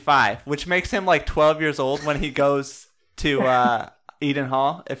 1975, which makes him like 12 years old when he goes to Eden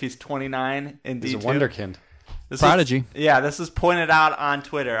Hall if he's 29 in D2. He's a wonderkind. Prodigy. This is pointed out on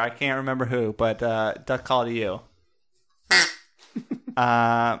Twitter. I can't remember who, but duck call to you.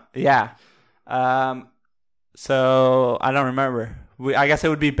 So I don't remember. I guess it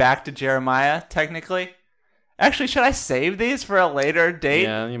would be back to Jeremiah, technically. Actually, should I save these for a later date?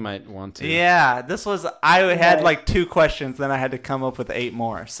 Yeah, you might want to. Yeah, this was... I had like 2 questions, then I had to come up with 8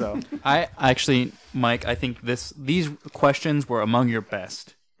 more, so... I actually, Mike, I think these questions were among your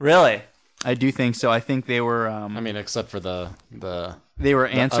best. Really? I do think so. I think they were... I mean, except for the they were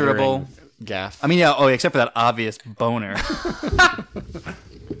answerable. Gaff. I mean, yeah, except for that obvious boner.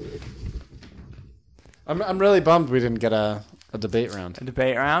 I'm really bummed we didn't get a debate round. A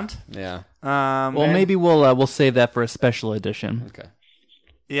debate round? Yeah. Well, maybe we'll save that for a special edition. Okay.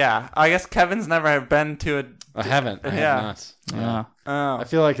 Yeah, I guess Kevin's never been to a... I haven't. I have not. Yeah. Oh. I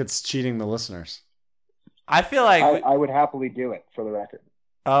feel like it's cheating the listeners. I feel like... I would happily do it, for the record.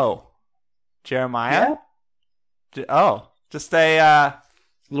 Oh. Jeremiah? Yeah. Just a...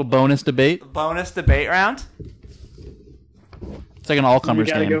 little bonus debate? Bonus debate round? It's like an all-comers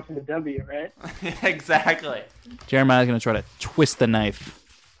You game. gotta go for the W, right? Exactly. Jeremiah's going to try to twist the knife.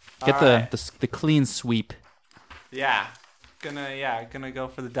 Get the clean sweep. Yeah. Gonna go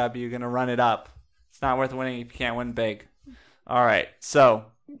for the W. Gonna run it up. It's not worth winning if you can't win big. All right. So,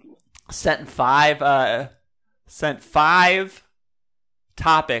 sent 5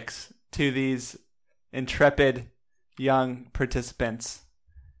 topics to these intrepid young participants.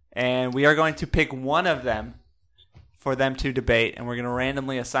 And we are going to pick one of them for them to debate, and we're going to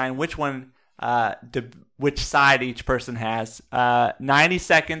randomly assign which one, which side each person has. 90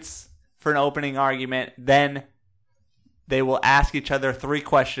 seconds for an opening argument. Then they will ask each other 3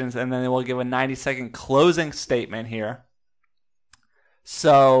 questions, and then they will give a 90-second closing statement here.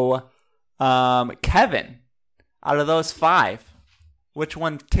 So, Kevin, out of those 5, which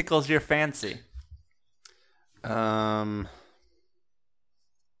one tickles your fancy? Hang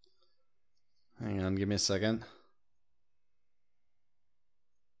on, give me a second.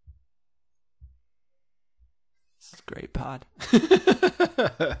 This is great, pod.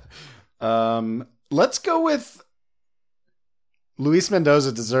 Let's go with Luis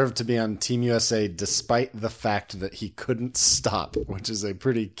Mendoza deserved to be on Team USA despite the fact that he couldn't stop, which is a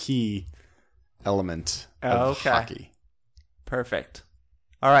pretty key element of hockey. Perfect.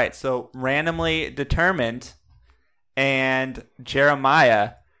 All right, so randomly determined, and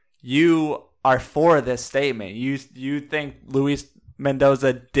Jeremiah, you are for this statement. You think Luis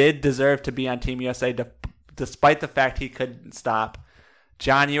Mendoza did deserve to be on Team USA despite the fact he couldn't stop.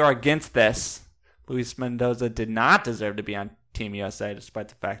 John, you are against this. Luis Mendoza did not deserve to be on Team USA despite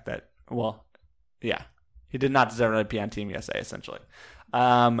the fact that, he did not deserve to be on Team USA, essentially.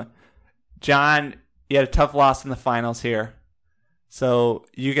 John, you had a tough loss in the finals here. So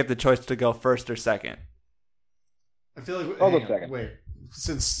you get the choice to go first or second. I feel like I'll go second. Wait,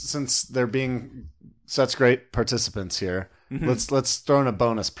 since they're being such great participants here, let's throw in a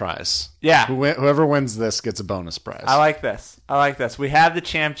bonus prize. Yeah, whoever wins this gets a bonus prize. I like this. We have the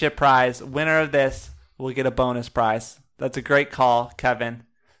championship prize. Winner of this will get a bonus prize. That's a great call, Kevin.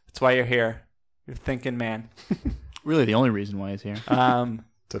 That's why you're here. You're thinking, man. Really, the only reason why he's here.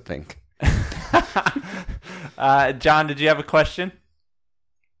 To think. John, did you have a question?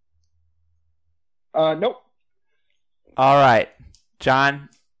 Nope. All right. John,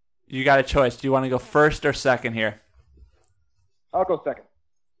 you got a choice. Do you want to go first or second here? I'll go second.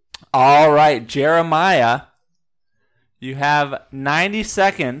 All right. Jeremiah, you have 90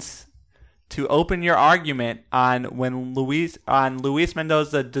 seconds to open your argument on when Luis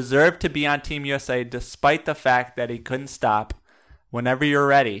Mendoza deserved to be on Team USA despite the fact that he couldn't stop. Whenever you're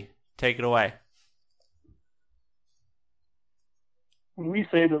ready, take it away. When we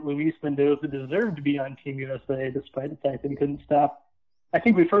say that Luis Mendoza deserved to be on Team USA despite the fact that he couldn't stop, I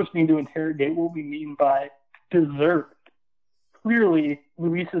think we first need to interrogate what we mean by deserved. Clearly,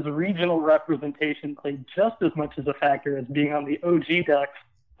 Luis's regional representation played just as much as a factor as being on the OG Ducks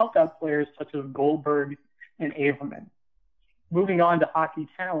helped out players such as Goldberg and Averman. Moving on to hockey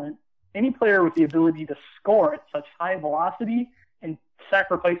talent, any player with the ability to score at such high velocity and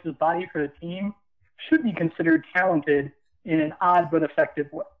sacrifice his body for the team should be considered talented in an odd but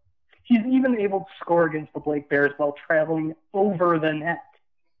effective way. He's even able to score against the Blake Bears while traveling over the net.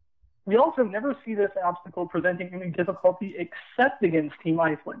 We also never see this obstacle presenting any difficulty except against Team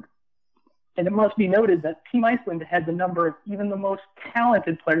Iceland. And it must be noted that Team Iceland had the number of even the most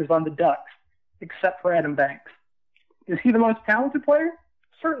talented players on the Ducks, except for Adam Banks. Is he the most talented player?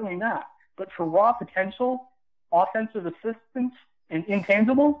 Certainly not. But for raw potential, offensive assistance, and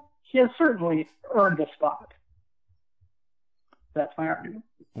intangibles, he has certainly earned a spot. That's my argument.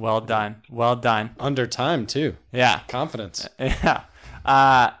 Well done. Well done. Under time, too. Yeah. Confidence. Yeah.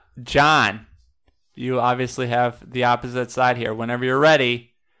 John, you obviously have the opposite side here. Whenever you're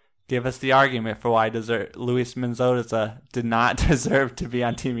ready, give us the argument for why Luis Mendoza did not deserve to be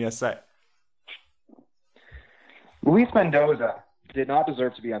on Team USA. Luis Mendoza did not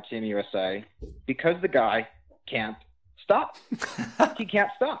deserve to be on Team USA because the guy can't stop. He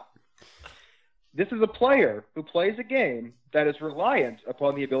can't stop. This is a player who plays a game that is reliant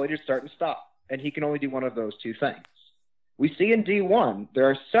upon the ability to start and stop, and he can only do one of those two things. We see in D1 there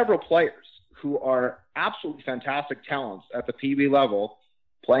are several players who are absolutely fantastic talents at the Pee Wee level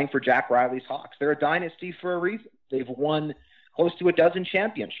playing for Jack Riley's Hawks. They're a dynasty for a reason. They've won close to a dozen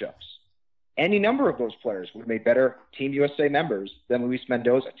championships. Any number of those players would have made better Team USA members than Luis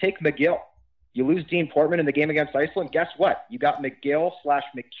Mendoza. Take McGill. You lose Dean Portman in the game against Iceland. Guess what? You got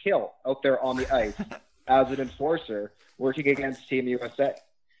McGill/McKill out there on the ice as an enforcer working against Team USA.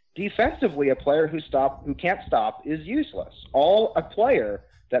 Defensively, a player who can't stop is useless. All a player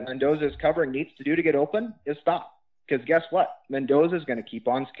that Mendoza is covering needs to do to get open is stop. Because guess what? Mendoza is going to keep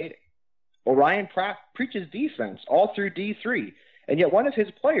on skating. Orion preaches defense all through D3, and yet one of his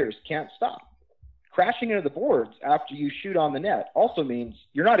players can't stop. Crashing into the boards after you shoot on the net also means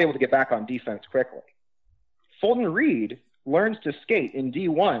you're not able to get back on defense quickly. Fulton Reed learns to skate in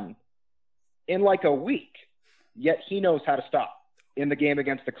D1 in like a week, yet he knows how to stop in the game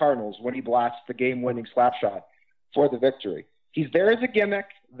against the Cardinals when he blasts the game-winning slap shot for the victory. He's there as a gimmick.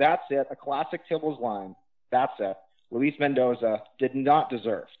 That's it. A classic Tibbles line. That's it. Luis Mendoza did not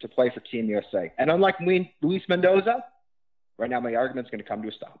deserve to play for Team USA. And unlike Luis Mendoza, right now my argument's going to come to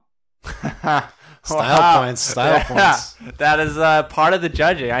a stop. Style points. That is part of the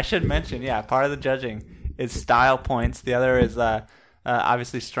judging. I should mention, part of the judging is style points. The other is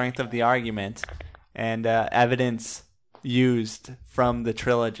obviously strength of the argument and evidence used from the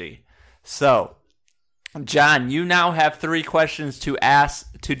trilogy. So, John, you now have 3 questions to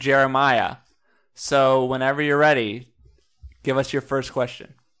ask to Jeremiah. So, whenever you're ready, give us your first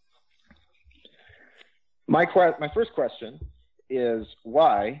question. My first question is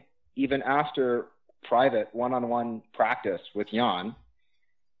why, even after private one-on-one practice with Jan,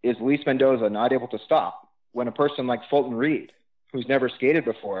 is Luis Mendoza not able to stop when a person like Fulton Reed, who's never skated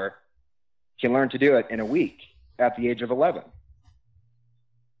before, can learn to do it in a week at the age of 11?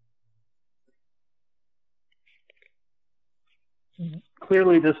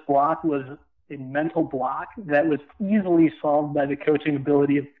 Clearly, this block was a mental block that was easily solved by the coaching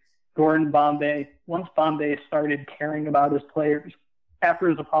ability of Gordon Bombay once Bombay started caring about his players. After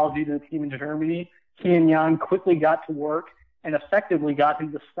his apology to the team in Germany, he and Jan quickly got to work and effectively got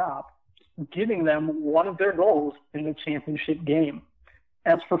him to stop, giving them one of their goals in the championship game.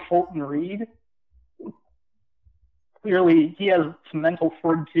 As for Fulton Reed, clearly he has some mental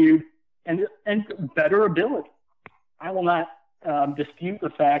fortitude and better ability. I will not dispute the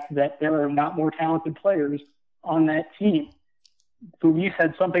fact that there are not more talented players on that team. Luis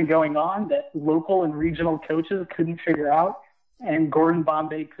had something going on that local and regional coaches couldn't figure out, and Gordon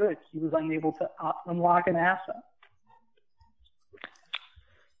Bombay could. He was unable to unlock an asset.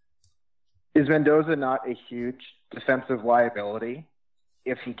 Is Mendoza not a huge defensive liability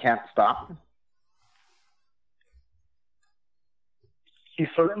if he can't stop? He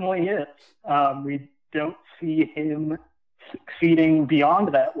certainly is. We don't see him succeeding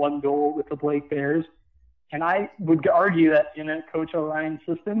beyond that one goal with the Blake Bears. And I would argue that in a Coach Orion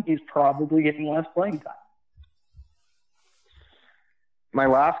system, he's probably getting less playing time. My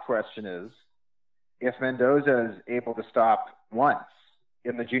last question is, if Mendoza is able to stop once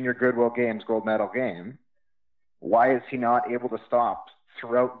in the Junior Goodwill Games gold medal game, why is he not able to stop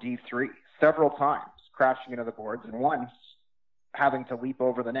throughout D3 several times, crashing into the boards, and once having to leap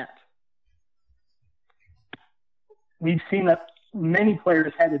over the net? We've seen that many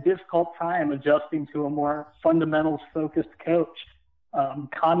players had a difficult time adjusting to a more fundamentals-focused coach.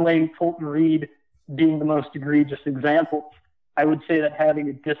 Conway and Fulton Reed being the most egregious examples. I would say that having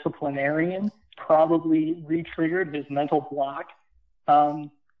a disciplinarian probably re-triggered his mental block,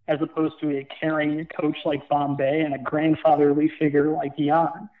 as opposed to a caring coach like Bombay and a grandfatherly figure like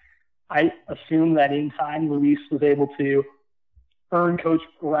Jan. I assume that in time, Luis was able to earn Coach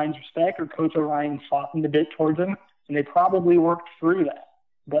Orion's respect, or Coach Orion softened a bit towards him, and they probably worked through that.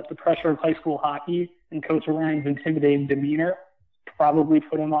 But the pressure of high school hockey and Coach Orion's intimidating demeanor probably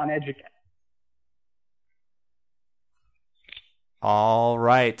put him on edge again. All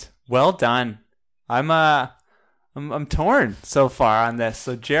right. Well done. I'm torn so far on this.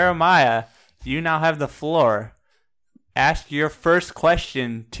 So Jeremiah, you now have the floor. Ask your first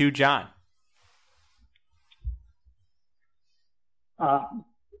question to John.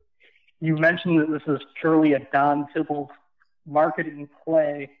 You mentioned that this is purely a Don Tibbles marketing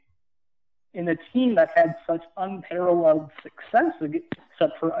play. In a team that had such unparalleled success,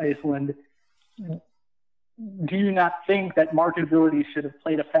 except for Iceland, do you not think that marketability should have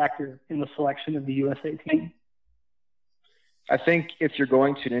played a factor in the selection of the USA team? I think if you're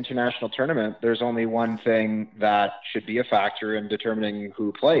going to an international tournament, there's only one thing that should be a factor in determining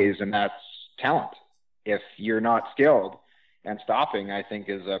who plays, and that's talent. If you're not skilled, and stopping, I think,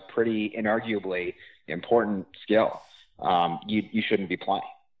 is a pretty inarguably important skill, you shouldn't be playing.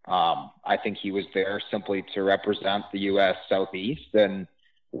 I think he was there simply to represent the U.S. Southeast, and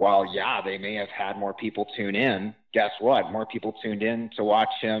while, yeah, they may have had more people tune in, guess what? More people tuned in to watch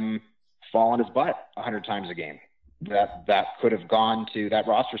him fall on his butt 100 times a game. That could have gone to, that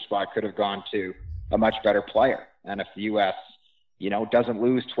roster spot could have gone to a much better player. And if the U.S., doesn't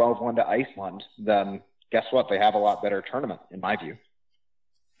lose 12-1 to Iceland, then guess what? They have a lot better tournament, in my view.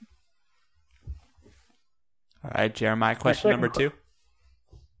 All right, Jeremiah, question number 2.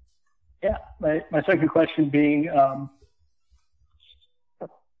 Yeah, my second question being,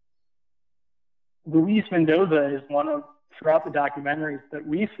 Luis Mendoza is throughout the documentaries that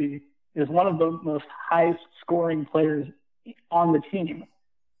we see, is one of the most highest scoring players on the team.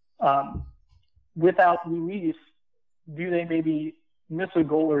 Without Luis, do they maybe miss a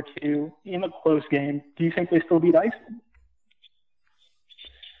goal or two in a close game? Do you think they still beat Iceland?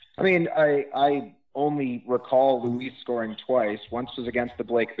 I mean, I only recall Luis scoring twice. Once was against the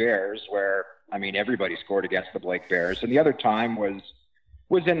Blake Bears, where, everybody scored against the Blake Bears. And the other time was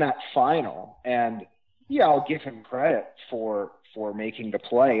in that final. And, yeah, I'll give him credit for making the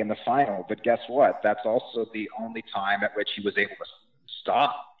play in the final. But guess what? That's also the only time at which he was able to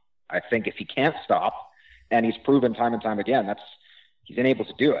stop. I think if he can't stop, and he's proven time and time again, he's unable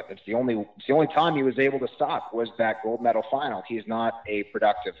to do it. It's the only time he was able to stop was that gold medal final. He's not a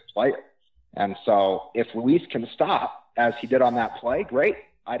productive player. And so if Luis can stop, as he did on that play, great.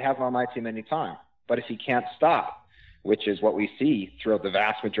 I'd have him on my team anytime. But if he can't stop, which is what we see throughout the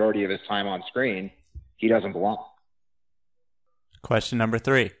vast majority of his time on screen, he doesn't belong. Question number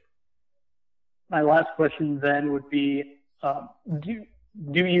 3. My last question then would be, do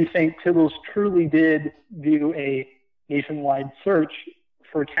you think Tibbles truly did do a nationwide search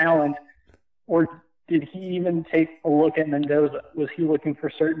for talent, or did he even take a look at Mendoza? Was he looking for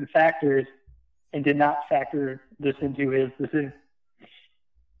certain factors and did not factor this into his decision?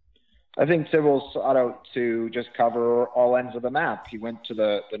 I think Tibbles sought out to just cover all ends of the map. He went to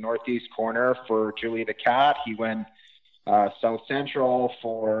the northeast corner for Julie the Cat. He went south central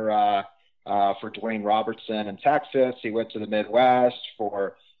for Dwayne Robertson in Texas. He went to the Midwest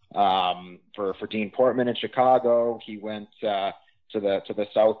for Dean Portman in Chicago. He went to the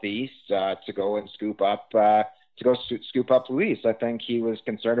southeast to go and scoop up Luis. I think he was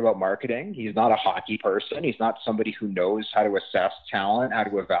concerned about marketing. He's not a hockey person. He's not somebody who knows how to assess talent, how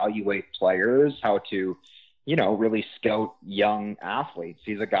to evaluate players, how to, really scout young athletes.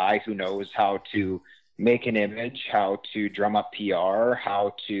 He's a guy who knows how to make an image, how to drum up PR,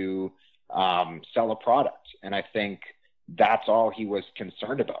 how to sell a product. And I think that's all he was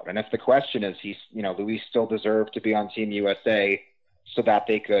concerned about. And if the question is, Luis still deserved to be on Team USA so that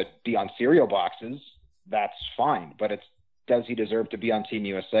they could be on cereal boxes, that's fine. But does he deserve to be on Team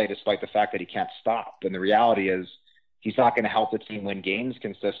USA despite the fact that he can't stop? And the reality is he's not going to help the team win games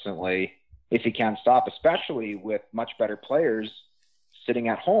consistently if he can't stop, especially with much better players sitting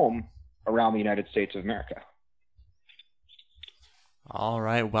at home around the United States of America. All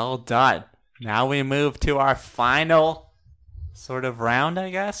right, well done. Now we move to our final sort of round, I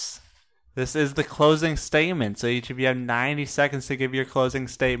guess. This is the closing statement. So each of you have 90 seconds to give your closing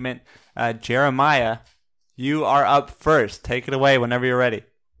statement. Jeremiah, you are up first. Take it away whenever you're ready.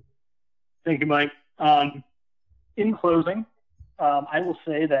 Thank you, Mike. In closing, I will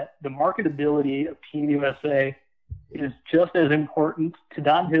say that the marketability of Team USA is just as important to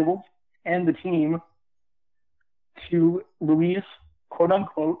Don Hibbles and the team to Luis, quote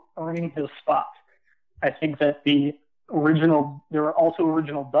unquote, earning his spot. I think that there were also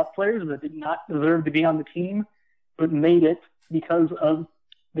original Duck players that did not deserve to be on the team, but made it because of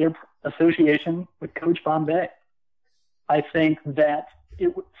their association with Coach Bombay. I think that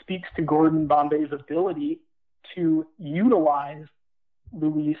it speaks to Gordon Bombay's ability to utilize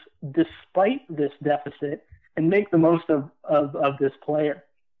Luis despite this deficit and make the most of this player.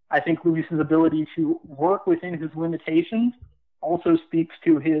 I think Luis's ability to work within his limitations also speaks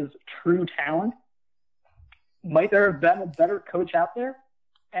to his true talent. Might there have been a better coach out there?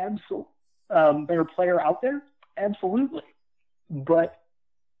 Absolutely. Better player out there? Absolutely. But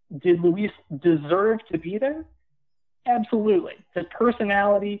did Luis deserve to be there? Absolutely. His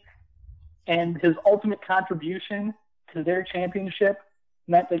personality and his ultimate contribution to their championship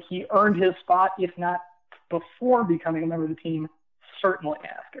meant that he earned his spot, if not before becoming a member of the team, certainly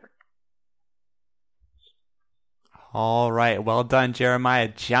after. All right, well done, Jeremiah.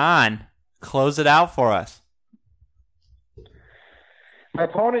 John, close it out for us. My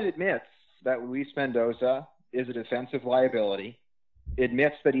opponent admits that Luis Mendoza is a defensive liability,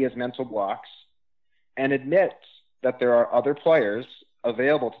 admits that he has mental blocks, and admits that there are other players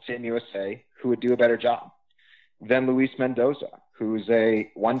available to Team USA who would do a better job than Luis Mendoza, who's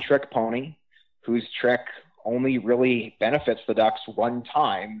a one-trick pony, whose trick only really benefits the Ducks one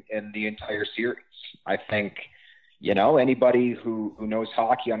time in the entire series. I think, anybody who knows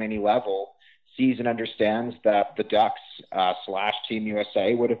hockey on any level sees and understands that the Ducks / Team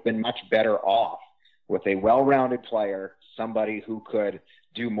USA would have been much better off with a well-rounded player, somebody who could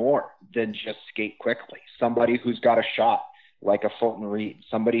do more than just skate quickly, somebody who's got a shot like a Fulton Reed,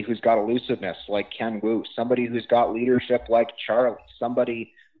 somebody who's got elusiveness like Ken Wu, somebody who's got leadership like Charlie,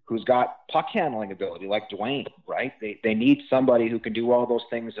 somebody who's got puck handling ability like Dwayne, right? They need somebody who can do all those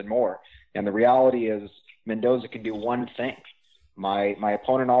things and more. And the reality is Mendoza can do one thing. My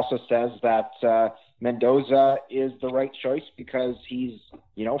opponent also says that Mendoza is the right choice because he's,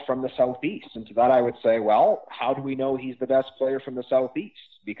 from the Southeast. And to that I would say, well, how do we know he's the best player from the Southeast?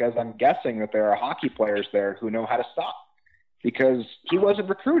 Because I'm guessing that there are hockey players there who know how to stop. Because he wasn't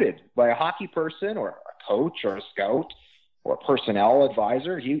recruited by a hockey person or a coach or a scout or a personnel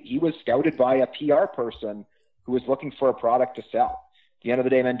advisor. He was scouted by a PR person who was looking for a product to sell. At the end of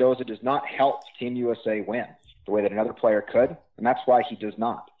the day, Mendoza does not help Team USA win the way that another player could, and that's why he does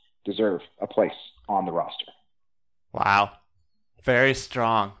not deserve a place on the roster. Wow. Very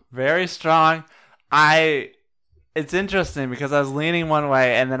strong. Very strong. It's interesting because I was leaning one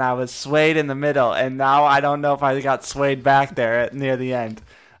way and then I was swayed in the middle, and now I don't know if I got swayed back there near the end.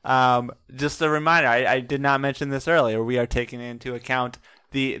 Just a reminder, I did not mention this earlier. We are taking into account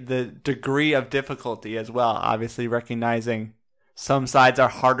the degree of difficulty as well, obviously recognizing some sides are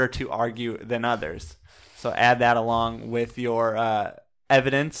harder to argue than others. So add that along with your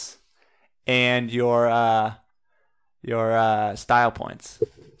evidence and your style points.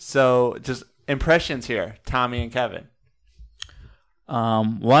 So just impressions here, Tommy and Kevin.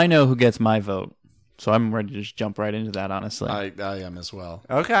 Well, I know who gets my vote, so I'm ready to just jump right into that, honestly. I am as well.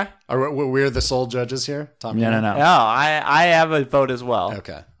 Okay. We're the sole judges here? Tommy? No. No, I have a vote as well.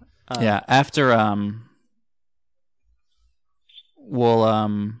 Okay. Yeah, after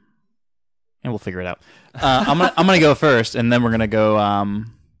we'll figure it out. I'm gonna go first, and then we're gonna go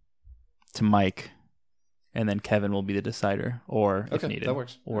to Mike, and then Kevin will be the decider, or if needed, that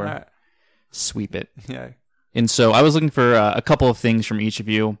works. Or sweep it. Yeah. And so I was looking for a couple of things from each of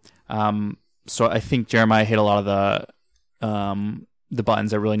you. So I think Jeremiah hit a lot of the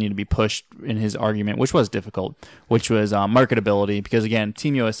buttons that really need to be pushed in his argument, which was difficult, which was marketability, because again,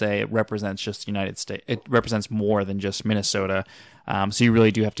 Team USA represents just the United States. It represents more than just Minnesota. So you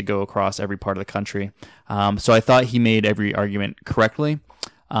really do have to go across every part of the country. So I thought he made every argument correctly.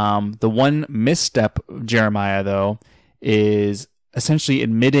 The one misstep, Jeremiah, though, is essentially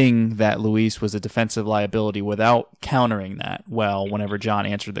admitting that Luis was a defensive liability without countering that well whenever John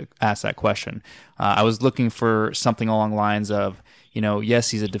asked that question. I was looking for something along the lines of,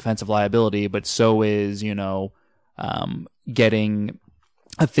 yes, he's a defensive liability, but so is, getting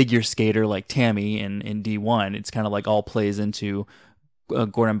a figure skater like Tammy in D1. It's kind of like all plays into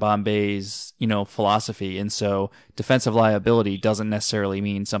Gordon Bombay's, philosophy. And so defensive liability doesn't necessarily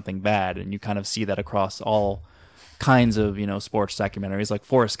mean something bad. And you kind of see that across all kinds of, sports documentaries like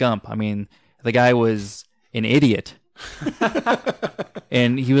Forrest Gump. I mean, the guy was an idiot.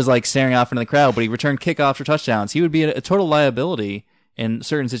 And he was like staring off into the crowd, but he returned kickoffs or touchdowns. He would be a total liability in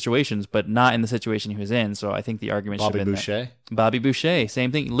certain situations, but not in the situation he was in. So I think the argument should have been Boucher. Bobby Boucher,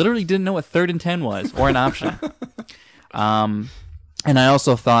 same thing. Literally didn't know what 3rd and 10 was or an option. And I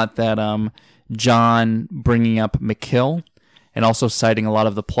also thought that John bringing up McKill and also citing a lot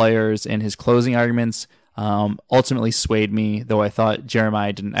of the players in his closing arguments ultimately swayed me, though I thought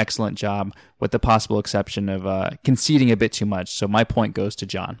Jeremiah did an excellent job, with the possible exception of conceding a bit too much. So my point goes to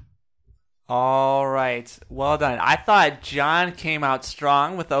John. All right. Well done. I thought John came out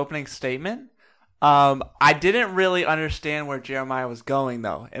strong with the opening statement. I didn't really understand where Jeremiah was going,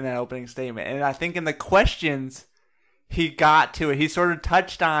 though, in that opening statement. And I think in the questions, he got to it. He sort of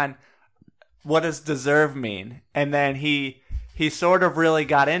touched on what does deserve mean. And then he sort of really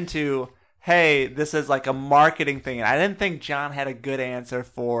got into, hey, this is like a marketing thing. And I didn't think John had a good answer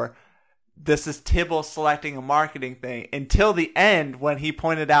for this is Tibble selecting a marketing thing until the end when he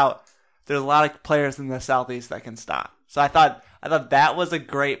pointed out there's a lot of players in the Southeast that can stop. So I thought that was a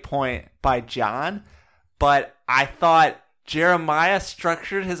great point by John. But I thought Jeremiah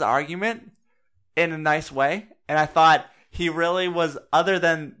structured his argument in a nice way. And I thought he really was, other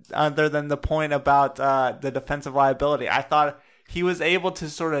than the point about the defensive liability, I thought he was able to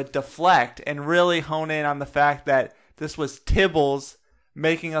sort of deflect and really hone in on the fact that this was Tibble's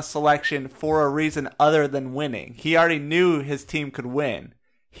making a selection for a reason other than winning. He already knew his team could win.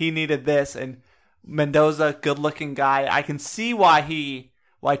 He needed this, and Mendoza, good-looking guy. I can see why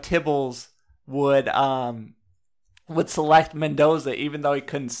Tibbles would select Mendoza, even though he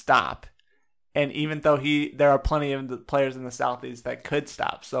couldn't stop. And even though there are plenty of the players in the Southeast that could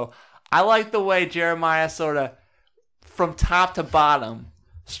stop. So I like the way Jeremiah sort of, from top to bottom,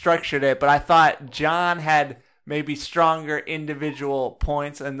 structured it. But I thought John had maybe stronger individual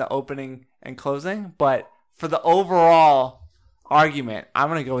points in the opening and closing. But for the overall argument, I'm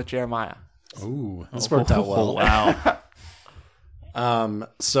going to go with Jeremiah. Ooh, this worked out well. Wow.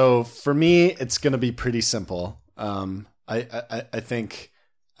 So for me, it's going to be pretty simple. I think...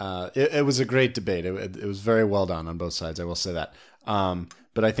 It was a great debate. It was very well done on both sides. I will say that.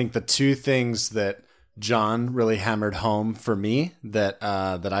 But I think the two things that John really hammered home for me that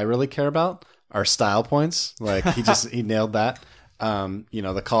I really care about are style points. Like he nailed that.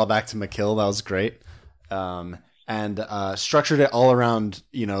 The callback to McKill, that was great. And structured it all around,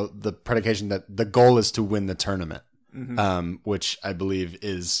 the predication that the goal is to win the tournament, which I believe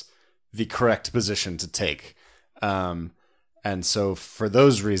is the correct position to take. And so for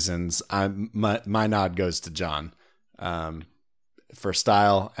those reasons, my nod goes to John for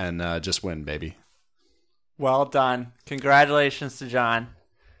style and just win, baby. Well done. Congratulations to John.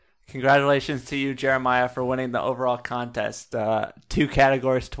 Congratulations to you, Jeremiah, for winning the overall contest. 2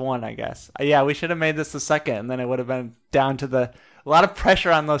 categories to 1, I guess. Yeah, we should have made this the second, and then it would have been down to a lot of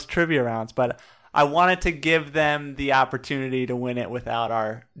pressure on those trivia rounds. But I wanted to give them the opportunity to win it without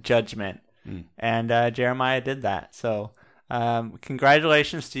our judgment. And Jeremiah did that. So...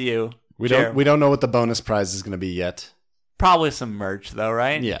 congratulations to you. We don't know what the bonus prize is going to be yet. Probably some merch though,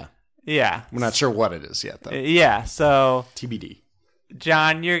 right? Yeah. We're not sure what it is yet though. Yeah. So TBD.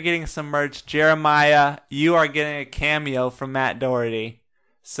 John, you're getting some merch. Jeremiah, you are getting a cameo from Matt Doherty.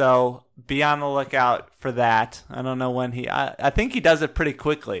 So be on the lookout for that. I don't know when I think he does it pretty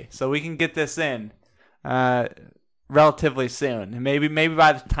quickly, so we can get this in relatively soon. Maybe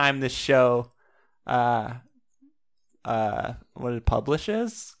by the time this show what it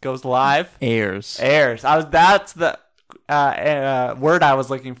publishes, goes live, airs. That's the word I was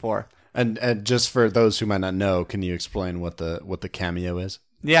looking for. And just for those who might not know, can you explain what the Cameo is?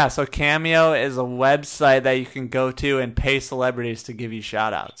 Yeah, so Cameo is a website that you can go to and pay celebrities to give you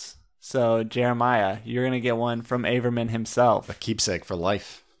shout outs. So Jeremiah, you're gonna get one from Averman himself. A keepsake for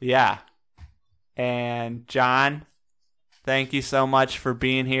life. Yeah. And John, thank you so much for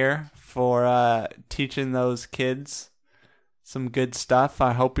being here, for teaching those kids some good stuff.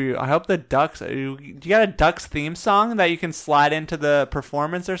 I hope the Ducks. Do you got a Ducks theme song that you can slide into the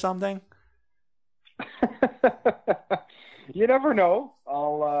performance or something? You never know.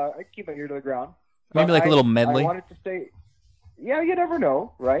 I'll keep my ear to the ground. Maybe like a little medley. I wanted to say, yeah, you never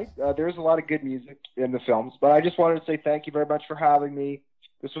know, right? There's a lot of good music in the films, but I just wanted to say thank you very much for having me.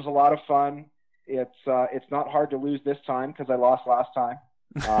 This was a lot of fun. It's not hard to lose this time because I lost last time.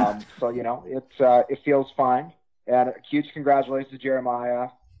 So it feels fine. And a huge congratulations to Jeremiah.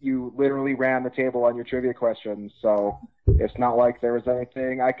 you literally ran the table on your trivia questions. So it's not like there was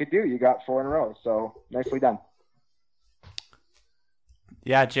anything I could do. You got 4 in a row. So nicely done.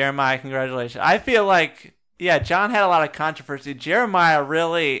 Yeah, Jeremiah, congratulations. I feel like, John had a lot of controversy. Jeremiah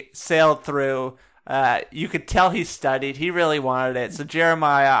really sailed through. You could tell he studied. He really wanted it. So,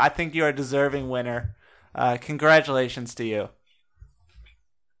 Jeremiah, I think you're a deserving winner. Congratulations to you.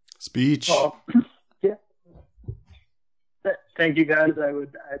 Speech. Oh, yeah. Thank you, guys.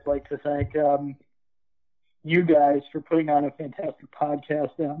 I'd like to thank you guys for putting on a fantastic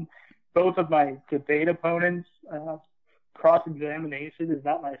podcast. Both of my debate opponents, cross-examination is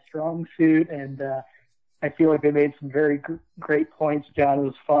not my strong suit, and I feel like they made some very great points. John, it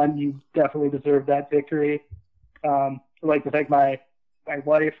was fun. You definitely deserve that victory. I'd like to thank my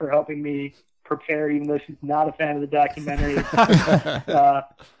wife for helping me prepare, even though she's not a fan of the documentary,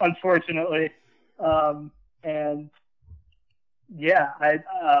 unfortunately. And yeah,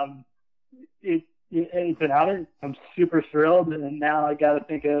 it's an honor. I'm super thrilled, and now I got to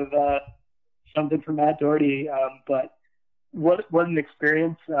think of something for Matt Doherty. But what an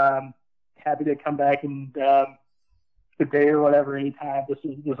experience! Happy to come back and debate or whatever anytime. This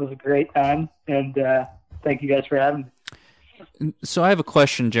was a great time, and thank you guys for having me. So I have a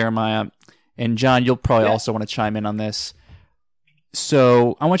question, Jeremiah, and John, you'll probably also want to chime in on this.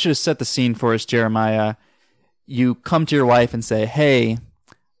 So I want you to set the scene for us, Jeremiah. You come to your wife and say, "Hey,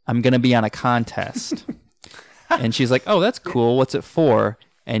 I'm going to be on a contest." And she's like, "Oh, that's cool. What's it for?"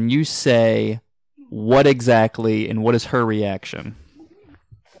 And you say, "What exactly?" And what is her reaction?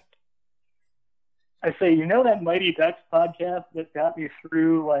 I say, you know that Mighty Ducks podcast that got me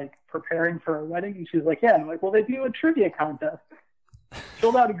through, like, preparing for a wedding? And she's like, yeah. And I'm like, well, they do a trivia contest.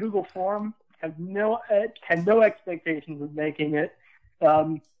 Filled out a Google form, had no expectations of making it.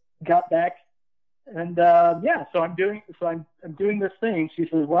 Got back, and so I'm doing this thing. She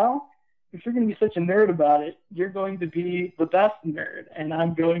says, well, if you're going to be such a nerd about it, you're going to be the best nerd, and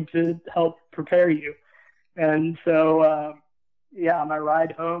I'm going to help prepare you. And so, on my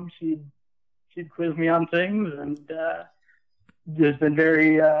ride home, she'd quiz me on things, and has been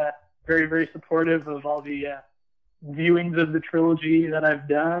very, very, very supportive of all the viewings of the trilogy that I've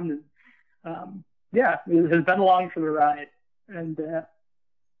done. And, it has been along for the ride, and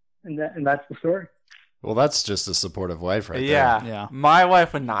that's the story. Well, that's just a supportive wife right there. Yeah. My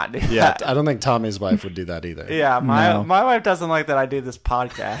wife would not do that. Yeah, I don't think Tommy's wife would do that either. Yeah, my wife doesn't like that I do this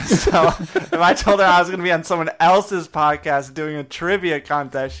podcast. So if I told her I was going to be on someone else's podcast doing a trivia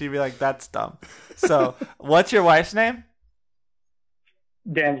contest, she'd be like, that's dumb. So what's your wife's name?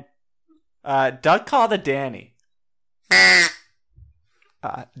 Danny. Doug called it Danny.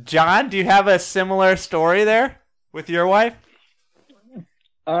 John, do you have a similar story there with your wife?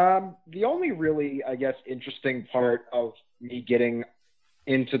 The only really, I guess, interesting part of me getting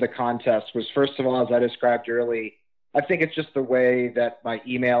into the contest was, first of all, as I described early, I think it's just the way that my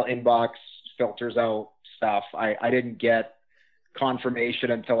email inbox filters out stuff. I didn't get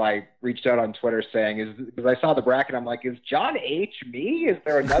confirmation until I reached out on Twitter saying, because I saw the bracket, I'm like, is John H. me? Is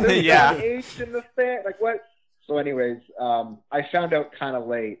there another Yeah. John H. in the thing? Like, what? So anyways, I found out kind of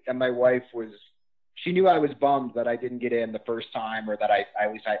late, and my wife she knew I was bummed that I didn't get in the first time, or that I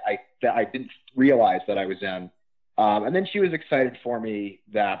didn't realize that I was in. And then she was excited for me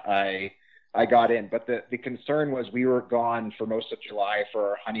that I got in. But the concern was we were gone for most of July for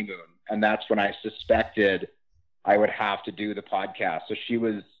our honeymoon, and that's when I suspected I would have to do the podcast. So she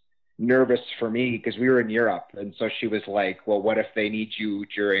was nervous for me because we were in Europe. And so she was like, well, what if they need you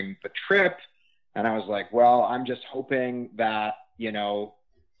during the trip? And I was like, well, I'm just hoping that,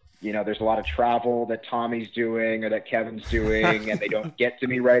 there's a lot of travel that Tommy's doing or that Kevin's doing, and they don't get to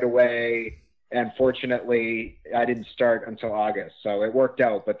me right away. And fortunately, I didn't start until August, so it worked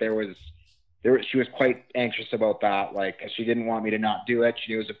out. But she was quite anxious about that. Like, she didn't want me to not do it.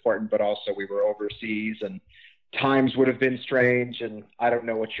 She knew it was important, but also we were overseas, and times would have been strange. And I don't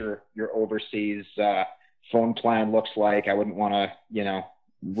know what your overseas phone plan looks like. I wouldn't want to,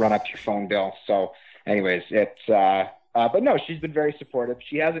 run up your phone bill. So, anyways, it's. But no, she's been very supportive.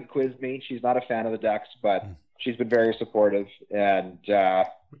 She hasn't quizzed me. She's not a fan of the Ducks, but she's been very supportive. And,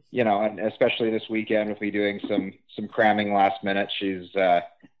 and especially this weekend with me doing some cramming last minute, she's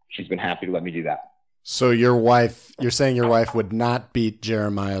been happy to let me do that. So you're saying your wife would not beat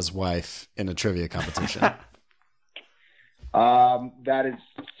Jeremiah's wife in a trivia competition? That is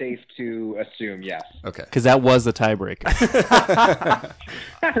safe to assume, yes. Okay. Because that was the tiebreaker.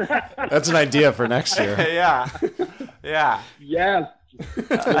 That's an idea for next year. Yeah. Yes.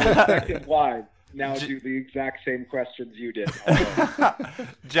 Second live. Now do the exact same questions you did.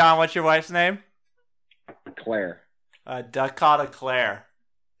 John, what's your wife's name? Claire. Duck called it Claire.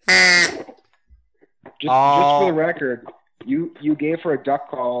 Just for the record, you gave her a duck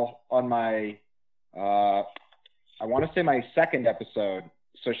call on my, I want to say my second episode.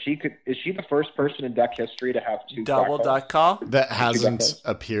 So is she the first person in duck history to have two double duck call that hasn't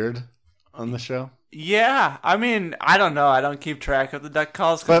appeared on the show? Yeah, I mean, I don't know. I don't keep track of the duck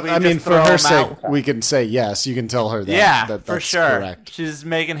calls. But I mean, for her sake, we can say yes. You can tell her that. Yeah, that's for sure. Correct. She's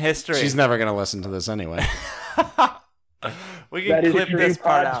making history. She's never going to listen to this anyway. We can clip this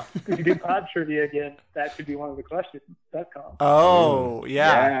part out. If you do pod trivia again, that could be one of the questions. Duck call. Oh,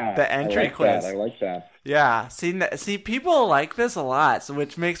 yeah. The entry quiz. I like that. Yeah. See, people like this a lot, so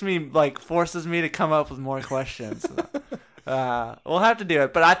which makes me forces me to come up with more questions. We'll have to do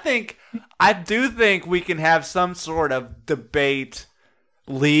it, but I do think we can have some sort of debate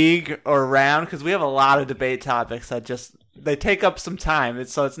league or round because we have a lot of debate topics that they take up some time.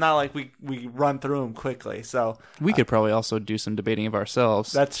 So it's not like we run through them quickly. So we could probably also do some debating of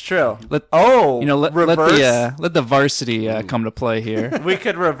ourselves. That's true. Let the varsity come to play here. We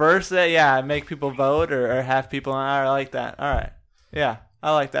could reverse it, and make people vote or have people on. I like that. All right, yeah,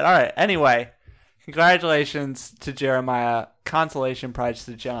 I like that. All right. Anyway. Congratulations to Jeremiah. Consolation prize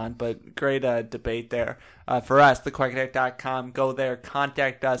to John, but great debate there. For us, thequackattack.com. Go there.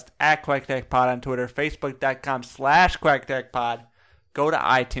 Contact us at QuackAttackPod on Twitter. Facebook.com/QuackAttackPod. Go to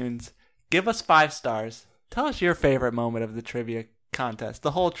iTunes. Give us 5 stars. Tell us your favorite moment of the trivia contest.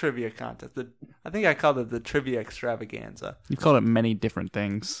 The whole trivia contest. I think I called it the trivia extravaganza. You called it many different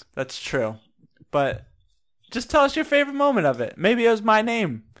things. That's true. But just tell us your favorite moment of it. Maybe it was my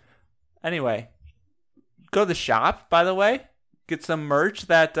name. Anyway. Go to the shop, by the way. Get some merch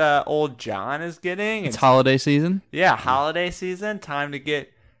that old John is getting. It's holiday season. Yeah, holiday season. Time to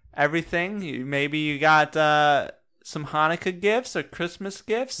get everything. Maybe you got some Hanukkah gifts or Christmas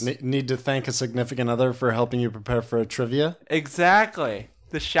gifts. Need to thank a significant other for helping you prepare for a trivia? Exactly.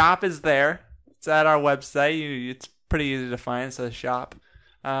 The shop is there. It's at our website. It's pretty easy to find. It says shop.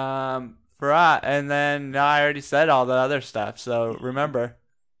 And then I already said all the other stuff. So remember.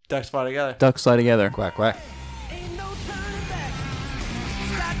 Ducks fly together. Ducks fly together. Quack, quack. Ain't no turning back.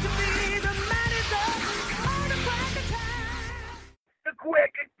 Got to be the man is up on the Quack Attack. The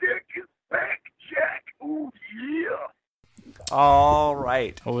Quack Attack is back, Jack. Oh yeah. All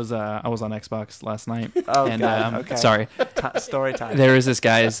right. I was on Xbox last night. Oh, and, God. Okay. Sorry. Story time. There is this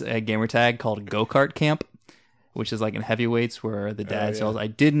guy's gamer tag called Go-Kart Camp, which is like in heavyweights where the dad yells, "I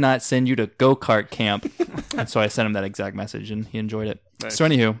did not send you to go-kart camp." And so I sent him that exact message, and he enjoyed it. Nice. So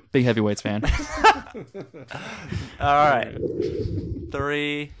anywho, big heavyweights fan. All right.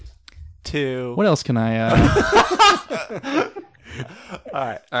 3, 2. What else can I... All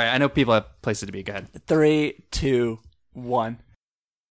right. I know people have places to be. Go ahead. 3, 2, 1.